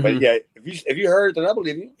 Okay, but yeah, if you heard it, then I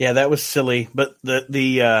believe you. Yeah, that was silly. But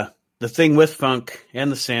the thing with Funk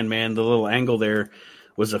and the Sandman, the little angle there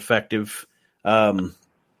was effective.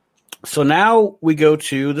 So now we go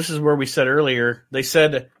to, this is where we said earlier, they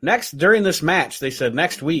said during this match, they said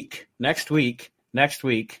next week, JT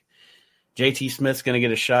Smith's going to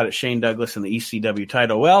get a shot at Shane Douglas in the ECW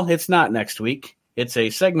title. Well, it's not next week. It's a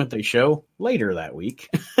segment they show later that week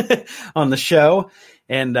on the show.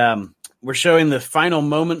 And we're showing the final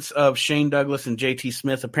moments of Shane Douglas and JT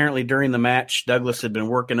Smith. Apparently during the match, Douglas had been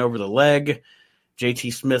working over the leg.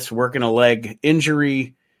 JT Smith's working a leg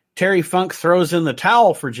injury. Terry Funk throws in the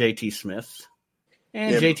towel for JT Smith.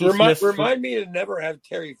 And JT Smith... Remind me to never have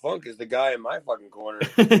Terry Funk as the guy in my fucking corner.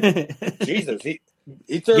 Jesus, he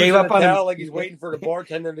throws in the towel like he's waiting for the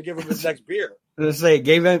bartender to give him his next beer. Let's say,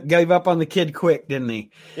 gave up on the kid quick, didn't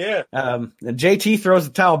he? Yeah. And JT throws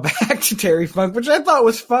the towel back to Terry Funk, which I thought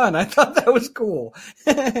was fun. I thought that was cool.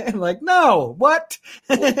 I'm like, no, what?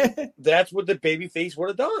 That's what the babyface would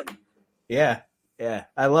have done. Yeah.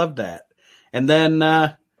 I love that. And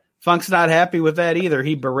then... Funk's not happy with that either.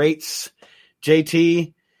 He berates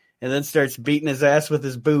JT and then starts beating his ass with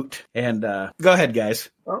his boot. And go ahead, guys.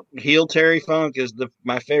 Heel Terry Funk is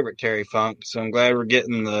my favorite Terry Funk, so I'm glad we're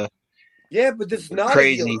getting the but this is not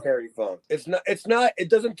crazy a heel Terry Funk. It's not. It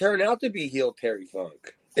doesn't turn out to be heel Terry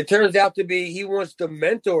Funk. It turns out to be he wants to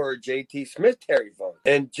mentor JT Smith Terry Funk,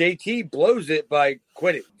 and JT blows it by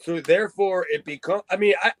quitting. So therefore, it becomes. I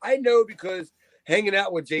mean, I know because hanging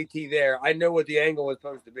out with JT there, I know what the angle was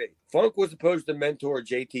supposed to be. Funk was supposed to mentor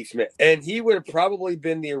JT Smith, and he would have probably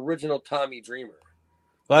been the original Tommy Dreamer.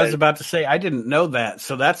 Well, I was about to say I didn't know that,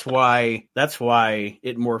 so that's why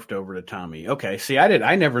it morphed over to Tommy. Okay, see,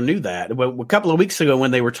 I never knew that. A couple of weeks ago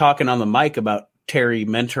when they were talking on the mic about Terry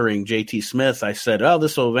mentoring JT Smith, I said, "Oh,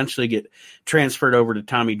 this will eventually get transferred over to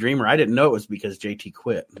Tommy Dreamer." I didn't know it was because JT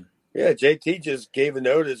quit. Yeah, JT just gave a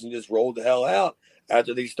notice and just rolled the hell out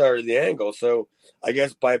after they started the angle. So I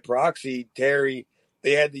guess by proxy, Terry,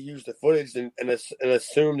 they had to use the footage and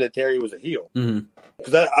assume that Terry was a heel.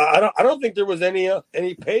 Because I don't think there was any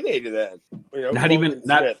payday to that. You know,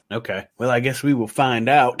 not okay. Well, I guess we will find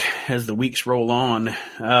out as the weeks roll on.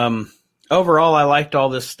 Overall, I liked all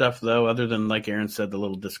this stuff though, other than like Aaron said, the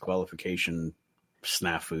little disqualification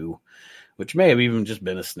snafu, which may have even just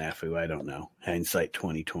been a snafu. I don't know. Hindsight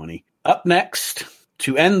 2020. Up next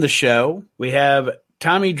to end the show, we have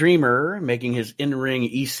Tommy Dreamer making his in-ring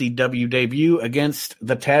ECW debut against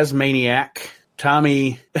the Tasmaniac.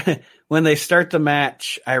 Tommy, when they start the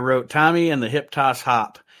match, I wrote Tommy and the hip toss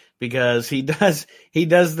hop because he does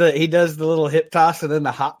the little hip toss and then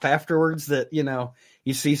the hop afterwards that, you know,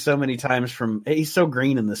 you see so many times he's so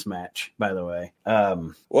green in this match, by the way.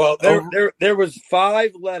 Well, there was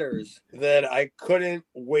 5 letters that I couldn't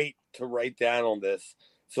wait to write down on this.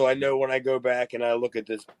 So I know when I go back and I look at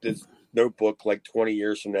this notebook like 20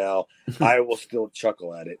 years from now, I will still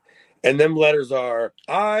chuckle at it. And them letters are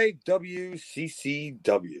IWCCW.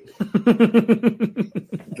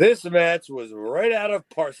 This match was right out of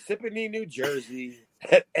Parsippany, New Jersey,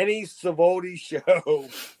 at any Savoldi show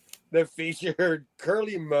that featured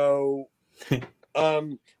Curly Moe.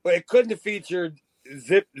 But it couldn't have featured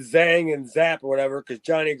Zip, Zang, and Zap or whatever because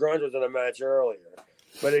Johnny Grunge was in a match earlier.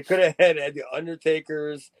 But it could have had the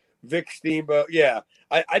Undertakers, Vic Steamboat. Yeah,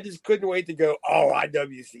 I just couldn't wait to go,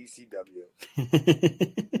 IWCCW.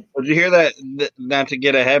 Did you hear that? Not to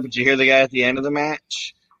get ahead, but you hear the guy at the end of the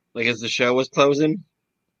match? Like as the show was closing?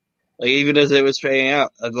 Like even as it was fading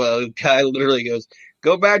out, the guy literally goes,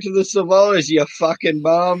 "Go back to the Savolas, you fucking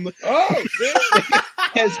bum." Oh, shit.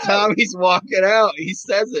 As Tommy's walking out, he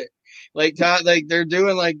says it. Like they're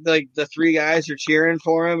doing like the 3 guys are cheering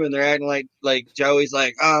for him, and they're acting like Joey's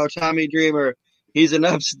like, "Oh, Tommy Dreamer, he's an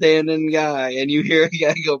upstanding guy," and you hear a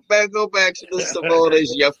guy go back to the Savolas,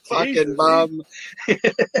 you fucking bum.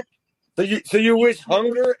 So you wish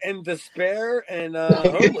hunger and despair and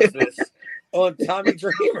homelessness on Tommy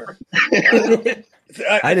Dreamer.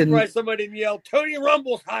 I didn't. Somebody didn't yell, "Tony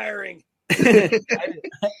Rumble's hiring." I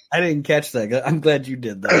didn't catch that. I'm glad you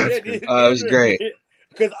did that. It was great.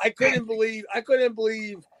 Because I couldn't believe.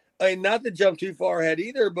 I mean, not to jump too far ahead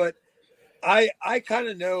either, but I kind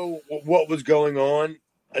of know what was going on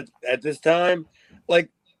at this time. Like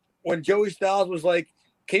when Joey Styles was like,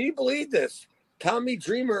 "Can you believe this? Tommy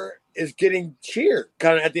Dreamer is getting cheered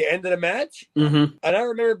kind of at the end of the match." Mm-hmm. And I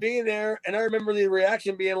remember being there, and I remember the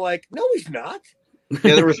reaction being like, "No, he's not."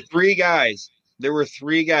 Yeah, there were 3 guys. There were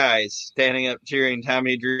 3 guys standing up cheering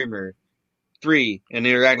Tommy Dreamer. 3, and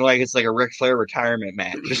they were acting like it's like a Ric Flair retirement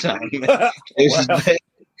match or something.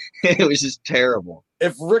 It was just terrible.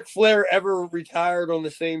 If Ric Flair ever retired on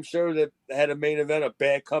the same show that had a main event of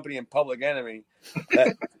Bad Company and Public Enemy,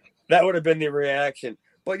 that would have been the reaction.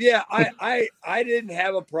 But yeah, I didn't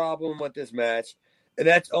have a problem with this match, and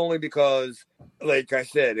that's only because, like I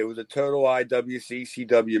said, it was a total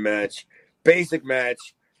IWCCW match, basic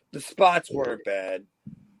match. The spots weren't bad,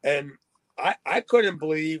 and I couldn't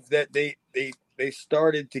believe that they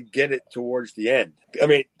started to get it towards the end. I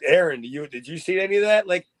mean, Aaron, did you see any of that?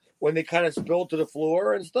 Like when they kind of spilled to the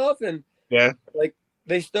floor and stuff, and yeah, like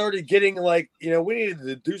they started getting like, you know, we needed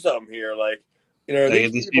to do something here. Like, you know, they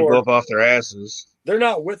get these people up off their asses. They're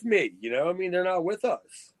not with me, you know. I mean, they're not with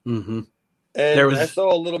us. Mm-hmm. And I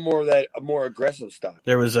saw a little more of that, more aggressive stuff.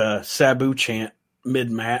 There was a Sabu chant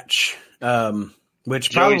mid-match,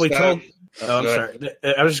 which probably told. Oh, I'm sorry.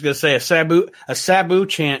 I was just going to say a Sabu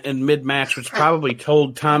chant in mid-match, which probably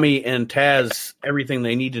told Tommy and Taz everything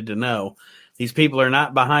they needed to know. These people are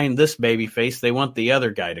not behind this babyface. They want the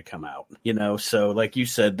other guy to come out, you know? So like you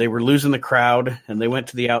said, they were losing the crowd and they went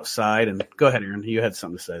to the outside. And go ahead, Aaron, you had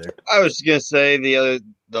something to say there. I was just going to say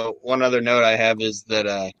the one other note I have is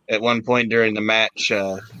that at one point during the match,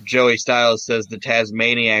 Joey Styles says the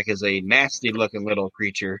Tasmaniac is a nasty-looking little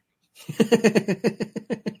creature.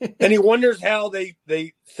 And he wonders how they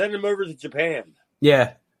send him over to Japan.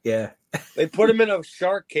 Yeah. They put him in a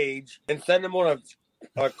shark cage and send him on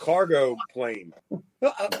a cargo plane. Am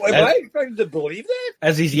I expected to believe that?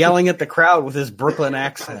 As he's yelling at the crowd with his Brooklyn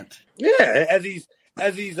accent. Yeah, as he's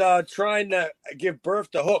trying to give birth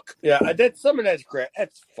to Hook. Yeah, some of that's crap.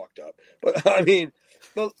 That's fucked up. But I mean,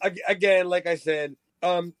 again, like I said,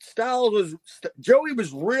 Joey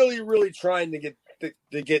was really, really trying to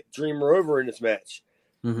get Dreamer over in this match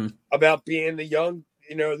about being the young,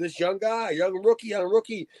 this young guy, young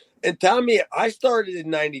rookie. And Tommy, I started in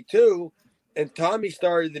 '92, and Tommy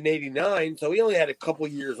started in '89, so he only had a couple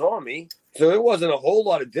years on me. So it wasn't a whole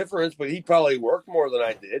lot of difference, but he probably worked more than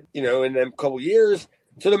I did, in them couple years.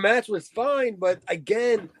 So the match was fine, but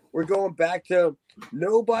again, we're going back to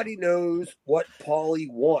nobody knows what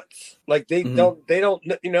Paulie wants. Like they don't,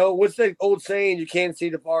 what's that old saying? You can't see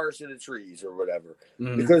the forest in the trees or whatever.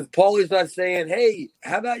 Because Paulie's not saying, hey,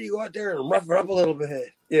 how about you go out there and rough it up a little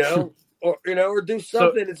bit, or do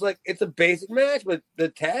something. It's like, it's a basic match, but the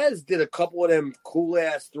Taz did a couple of them cool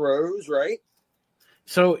ass throws, right?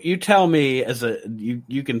 So you tell me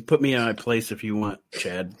you can put me in my place if you want,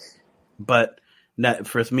 Chad, but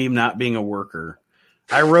for me not being a worker,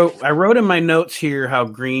 I wrote in my notes here how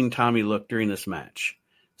green Tommy looked during this match.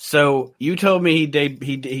 So you told me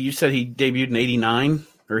you said he debuted in '89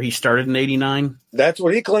 or he started in '89. That's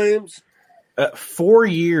what he claims. 4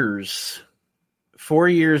 years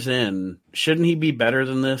in, shouldn't he be better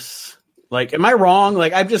than this? Like, am I wrong?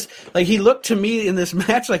 Like, he looked to me in this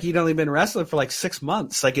match like he'd only been wrestling for like 6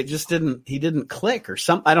 months. Like, he didn't click or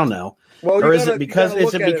something. I don't know. Well, or is it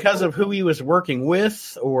because of who he was working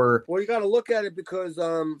with, or? Well, you got to look at it because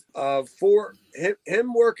for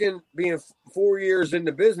him being 4 years in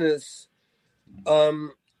the business,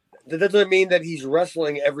 that doesn't mean that he's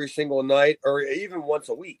wrestling every single night or even once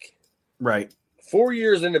a week. Right. 4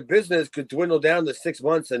 years in the business could dwindle down to 6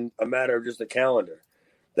 months in a matter of just a calendar.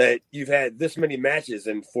 That you've had this many matches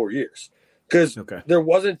in 4 years. Because there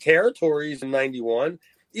wasn't territories in '91.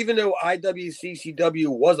 Even though IWCCW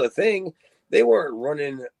was a thing, they weren't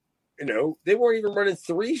running, they weren't even running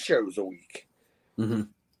 3 shows a week.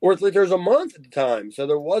 Or it's like there's a month at the time. So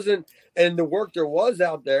there wasn't, and the work there was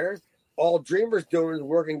out there, all Dreamer's doing is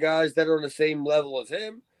working guys that are on the same level as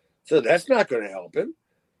him. So that's not going to help him.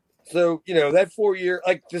 So, that 4 year,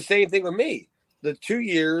 like the same thing with me. The 2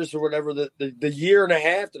 years or whatever, the year and a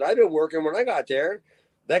half that I've been working when I got there,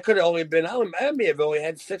 that could have only been, I may have only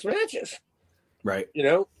had 6 matches. Right.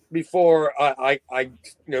 Before I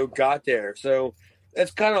got there. So it's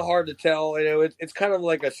kind of hard to tell. It's kind of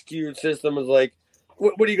like a skewed system. Is like,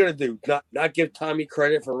 what are you going to do? Not give Tommy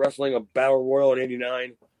credit for wrestling a Battle Royal in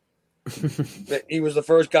 '89? He was the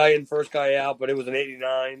first guy in, first guy out, but it was in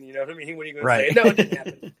 '89. You know what I mean? What are you going to say? No, it didn't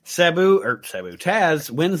happen. Taz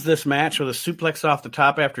wins this match with a suplex off the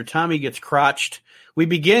top after Tommy gets crotched. We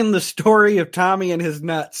begin the story of Tommy and his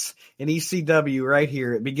nuts in ECW right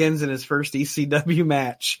here. It begins in his first ECW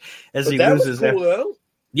match as he loses. Was cool, though.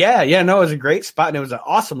 Yeah, no, it was a great spot, and it was an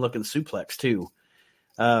awesome looking suplex too.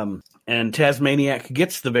 And Tasmaniac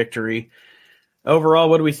gets the victory. Overall,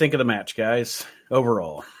 what do we think of the match, guys?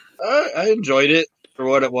 Overall, I enjoyed it for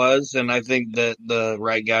what it was, and I think that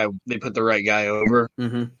they put the right guy over.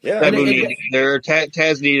 Yeah,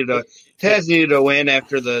 Taz needed a win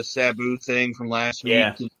after the Sabu thing from last week.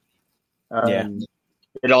 Yeah.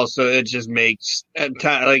 It just makes I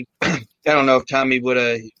don't know if Tommy would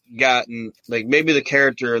have gotten, like, maybe the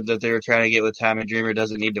character that they were trying to get with Tommy Dreamer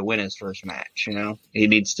doesn't need to win his first match. He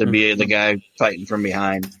needs to be the guy fighting from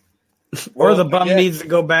behind. Or the bum needs to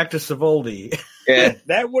go back to Savoldi. Yeah,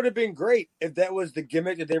 that would have been great if that was the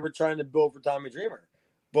gimmick that they were trying to build for Tommy Dreamer.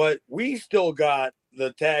 But we still got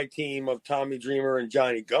the tag team of Tommy Dreamer and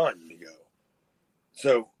Johnny Gunn to go.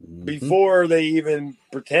 So before they even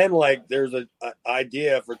pretend like there's an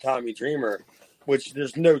idea for Tommy Dreamer, which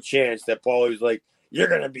there's no chance that Paulie was like, you're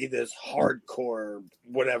going to be this hardcore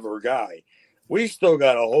whatever guy. We still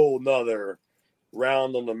got a whole nother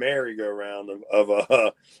round on the merry-go-round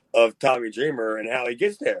of Tommy Dreamer and how he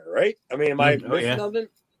gets there, right? I mean, am I missing something?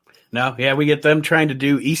 No, yeah, we get them trying to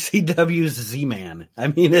do ECW's Z-Man. I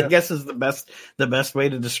mean, I guess is the best way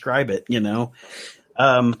to describe it, So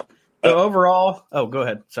overall, go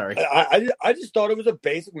ahead. Sorry. I just thought it was a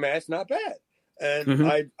basic match, not bad. And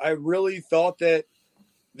I really thought that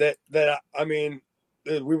I mean,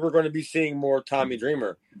 we were going to be seeing more Tommy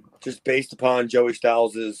Dreamer just based upon Joey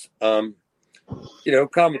Styles's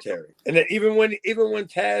commentary. And then even when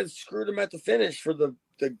Taz screwed him at the finish for the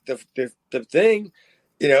the thing,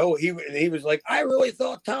 you know, he was like, I really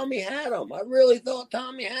thought Tommy had him.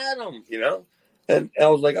 You know, and I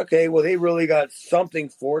was like, okay, well, they really got something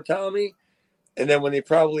for Tommy. And then when they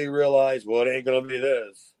probably realized, well, it ain't gonna be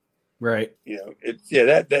this, right? You know,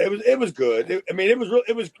 it was good.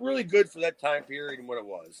 It was really good for that time period and what it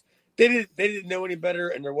was. They didn't know any better,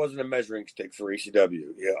 and there wasn't a measuring stick for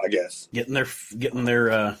ECW. Yeah, I guess Getting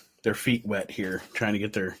their feet wet here, trying to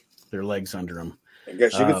get their legs under them. I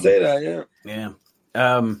guess you could say that. Yeah.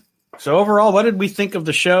 So overall, what did we think of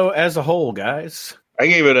the show as a whole, guys? I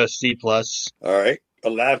gave it a C+. All right,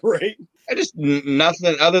 elaborate. I just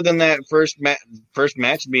nothing other than that first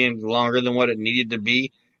match being longer than what it needed to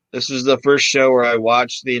be. This was the first show where I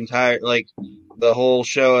watched the whole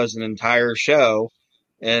show as an entire show,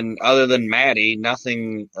 and other than Maddie,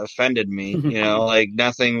 nothing offended me. You know, like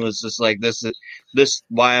nothing was just like this.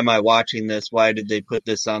 Why am I watching this? Why did they put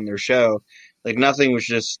this on their show? Like nothing was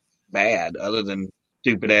just bad, other than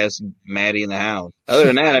stupid ass Maddie and the Hound. Other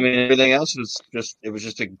than that, I mean, everything else was just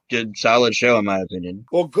a good, solid show in my opinion.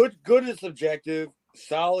 Well, good is subjective.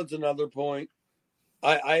 Solid's another point.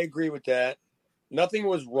 I agree with that. Nothing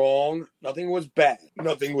was wrong. Nothing was bad.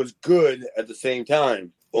 Nothing was good at the same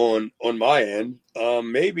time on my end.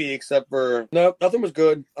 Maybe except for nothing was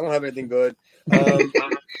good. I don't have anything good.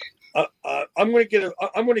 I'm going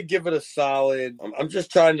to give it a solid. I'm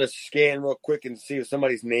just trying to scan real quick and see if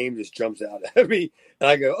somebody's name just jumps out at me, and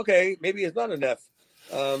I go, okay, maybe it's not enough.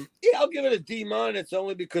 Yeah, I'll give it a D-. It's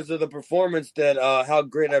only because of the performance that how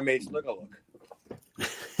great I made Snuka look.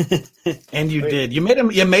 And you did. You made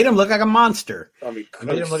him look like a monster. I mean, you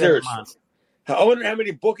made him look like a monster. I wonder how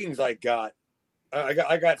many bookings I got. I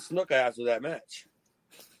got Snuka after that match.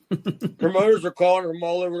 Promoters are calling from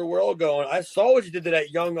all over the world going, I saw what you did to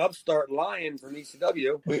that young upstart lion from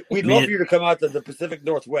ECW. We'd love for you to come out to the Pacific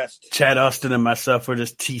Northwest. Chad Austin and myself were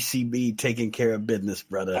just TCB taking care of business,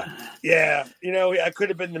 brother. Yeah. You know, I could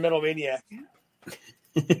have been the Metal Maniac.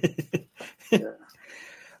 Yeah.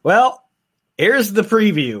 Well, here's the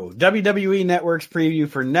preview. WWE Network's preview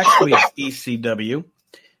for next week's ECW.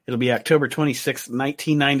 It'll be October 26th,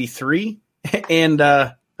 1993. And,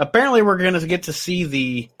 apparently, we're going to get to see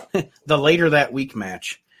the later that week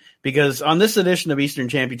match, because on this edition of Eastern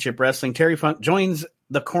Championship Wrestling, Terry Funk joins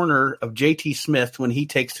the corner of JT Smith when he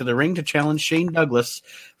takes to the ring to challenge Shane Douglas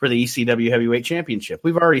for the ECW Heavyweight Championship.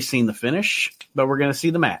 We've already seen the finish, but we're going to see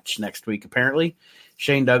the match next week, apparently.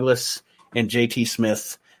 Shane Douglas and JT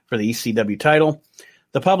Smith for the ECW title.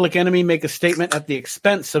 The Public Enemy make a statement at the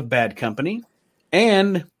expense of Bad Company.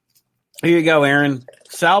 And here you go, Aaron.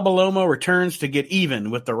 Sal Balomo returns to get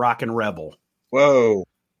even with the Rockin' Rebel. Whoa.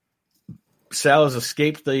 Sal has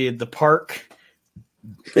escaped the park,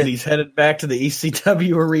 and he's headed back to the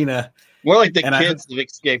ECW arena. More like the kids have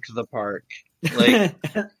escaped the park. Like,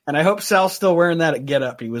 and I hope Sal's still wearing that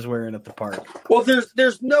get-up he was wearing at the park. Well,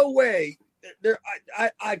 there's no way.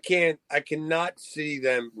 I cannot see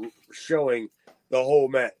them showing the whole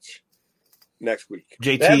match next week.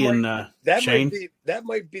 JT Shane? That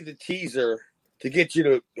might be the teaser to get you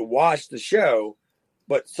to watch the show,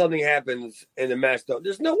 but something happens in the match.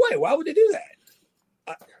 There's no way. Why would they do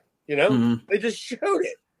that? They just showed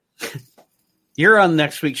it. You're on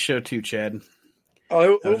next week's show too, Chad.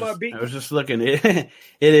 Oh, who am I beating? I was just looking. It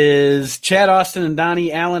is Chad Austin and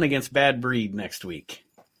Donnie Allen against Bad Breed next week.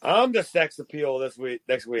 I'm the sex appeal next week.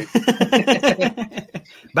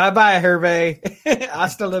 Bye-bye, Hervé.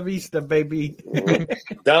 Hasta la vista, baby.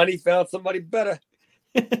 Donnie found somebody better.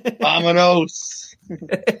 Vamonos.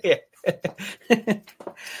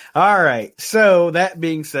 All right. So that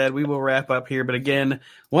being said, we will wrap up here. But again,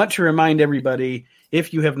 want to remind everybody,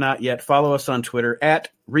 if you have not yet, follow us on Twitter at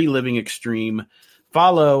Reliving Extreme.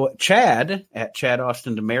 Follow Chad at Chad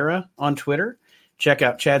Austin Demera on Twitter. Check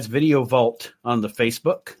out Chad's Video Vault on the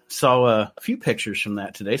Facebook. Saw a few pictures from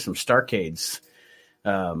that today, some Starcades.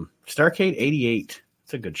 Starcade 88.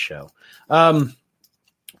 It's a good show.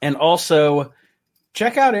 And also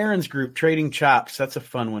check out Aaron's group, Trading Chops. That's a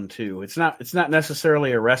fun one too. It's not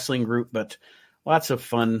necessarily a wrestling group, but lots of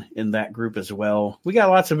fun in that group as well. We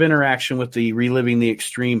got lots of interaction with the Reliving the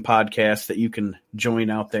Extreme podcast that you can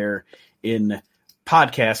join out there in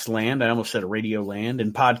podcast land. I almost said radio land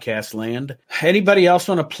and podcast land. Anybody else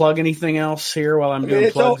want to plug anything else here while I'm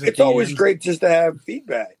doing plugs? It's always great just to have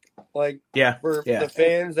feedback. Like, for the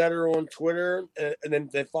fans that are on Twitter and then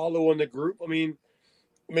they follow on the group. I mean,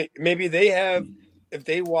 maybe they have, if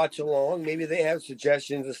they watch along, maybe they have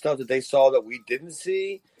suggestions and stuff that they saw that we didn't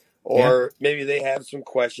see, or maybe they have some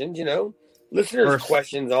questions, Listeners'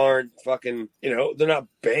 questions aren't fucking, they're not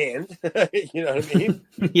banned. You know what I mean?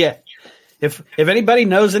 Yeah. If anybody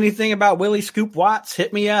knows anything about Willie Scoop Watts,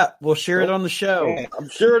 hit me up. We'll share it on the show. I'm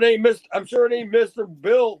sure it ain't Mr.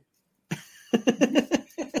 Bill.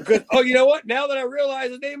 Because you know what? Now that I realize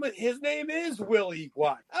his name is Willie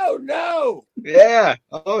Watts. Oh no! Yeah.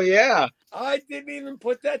 Oh yeah. I didn't even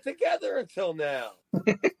put that together until now.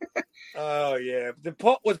 Oh yeah.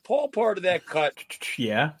 Was Paul part of that cut?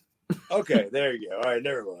 Yeah. Okay, there you go. All right,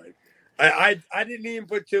 never mind. I didn't even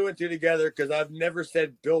put two and two together because I've never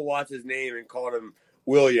said Bill Watts' name and called him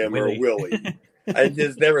William or Willie. I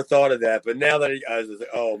just never thought of that. But now that I was just like,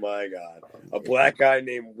 oh my God, a black guy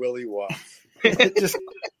named Willie Watts.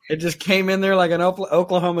 It just came in there like an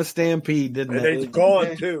Oklahoma stampede, didn't it? And it's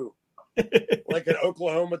gone too. Like an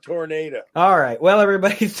Oklahoma tornado. All right. Well,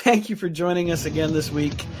 everybody, thank you for joining us again this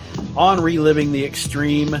week on Reliving the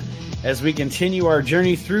Extreme as we continue our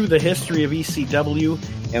journey through the history of ECW,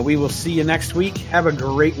 and we will see you next week. Have a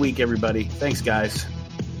great week, everybody. Thanks, guys.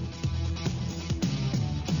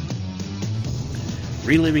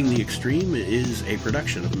 Reliving the Extreme is a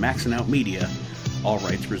production of Maxing Out Media, all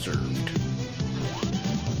rights reserved.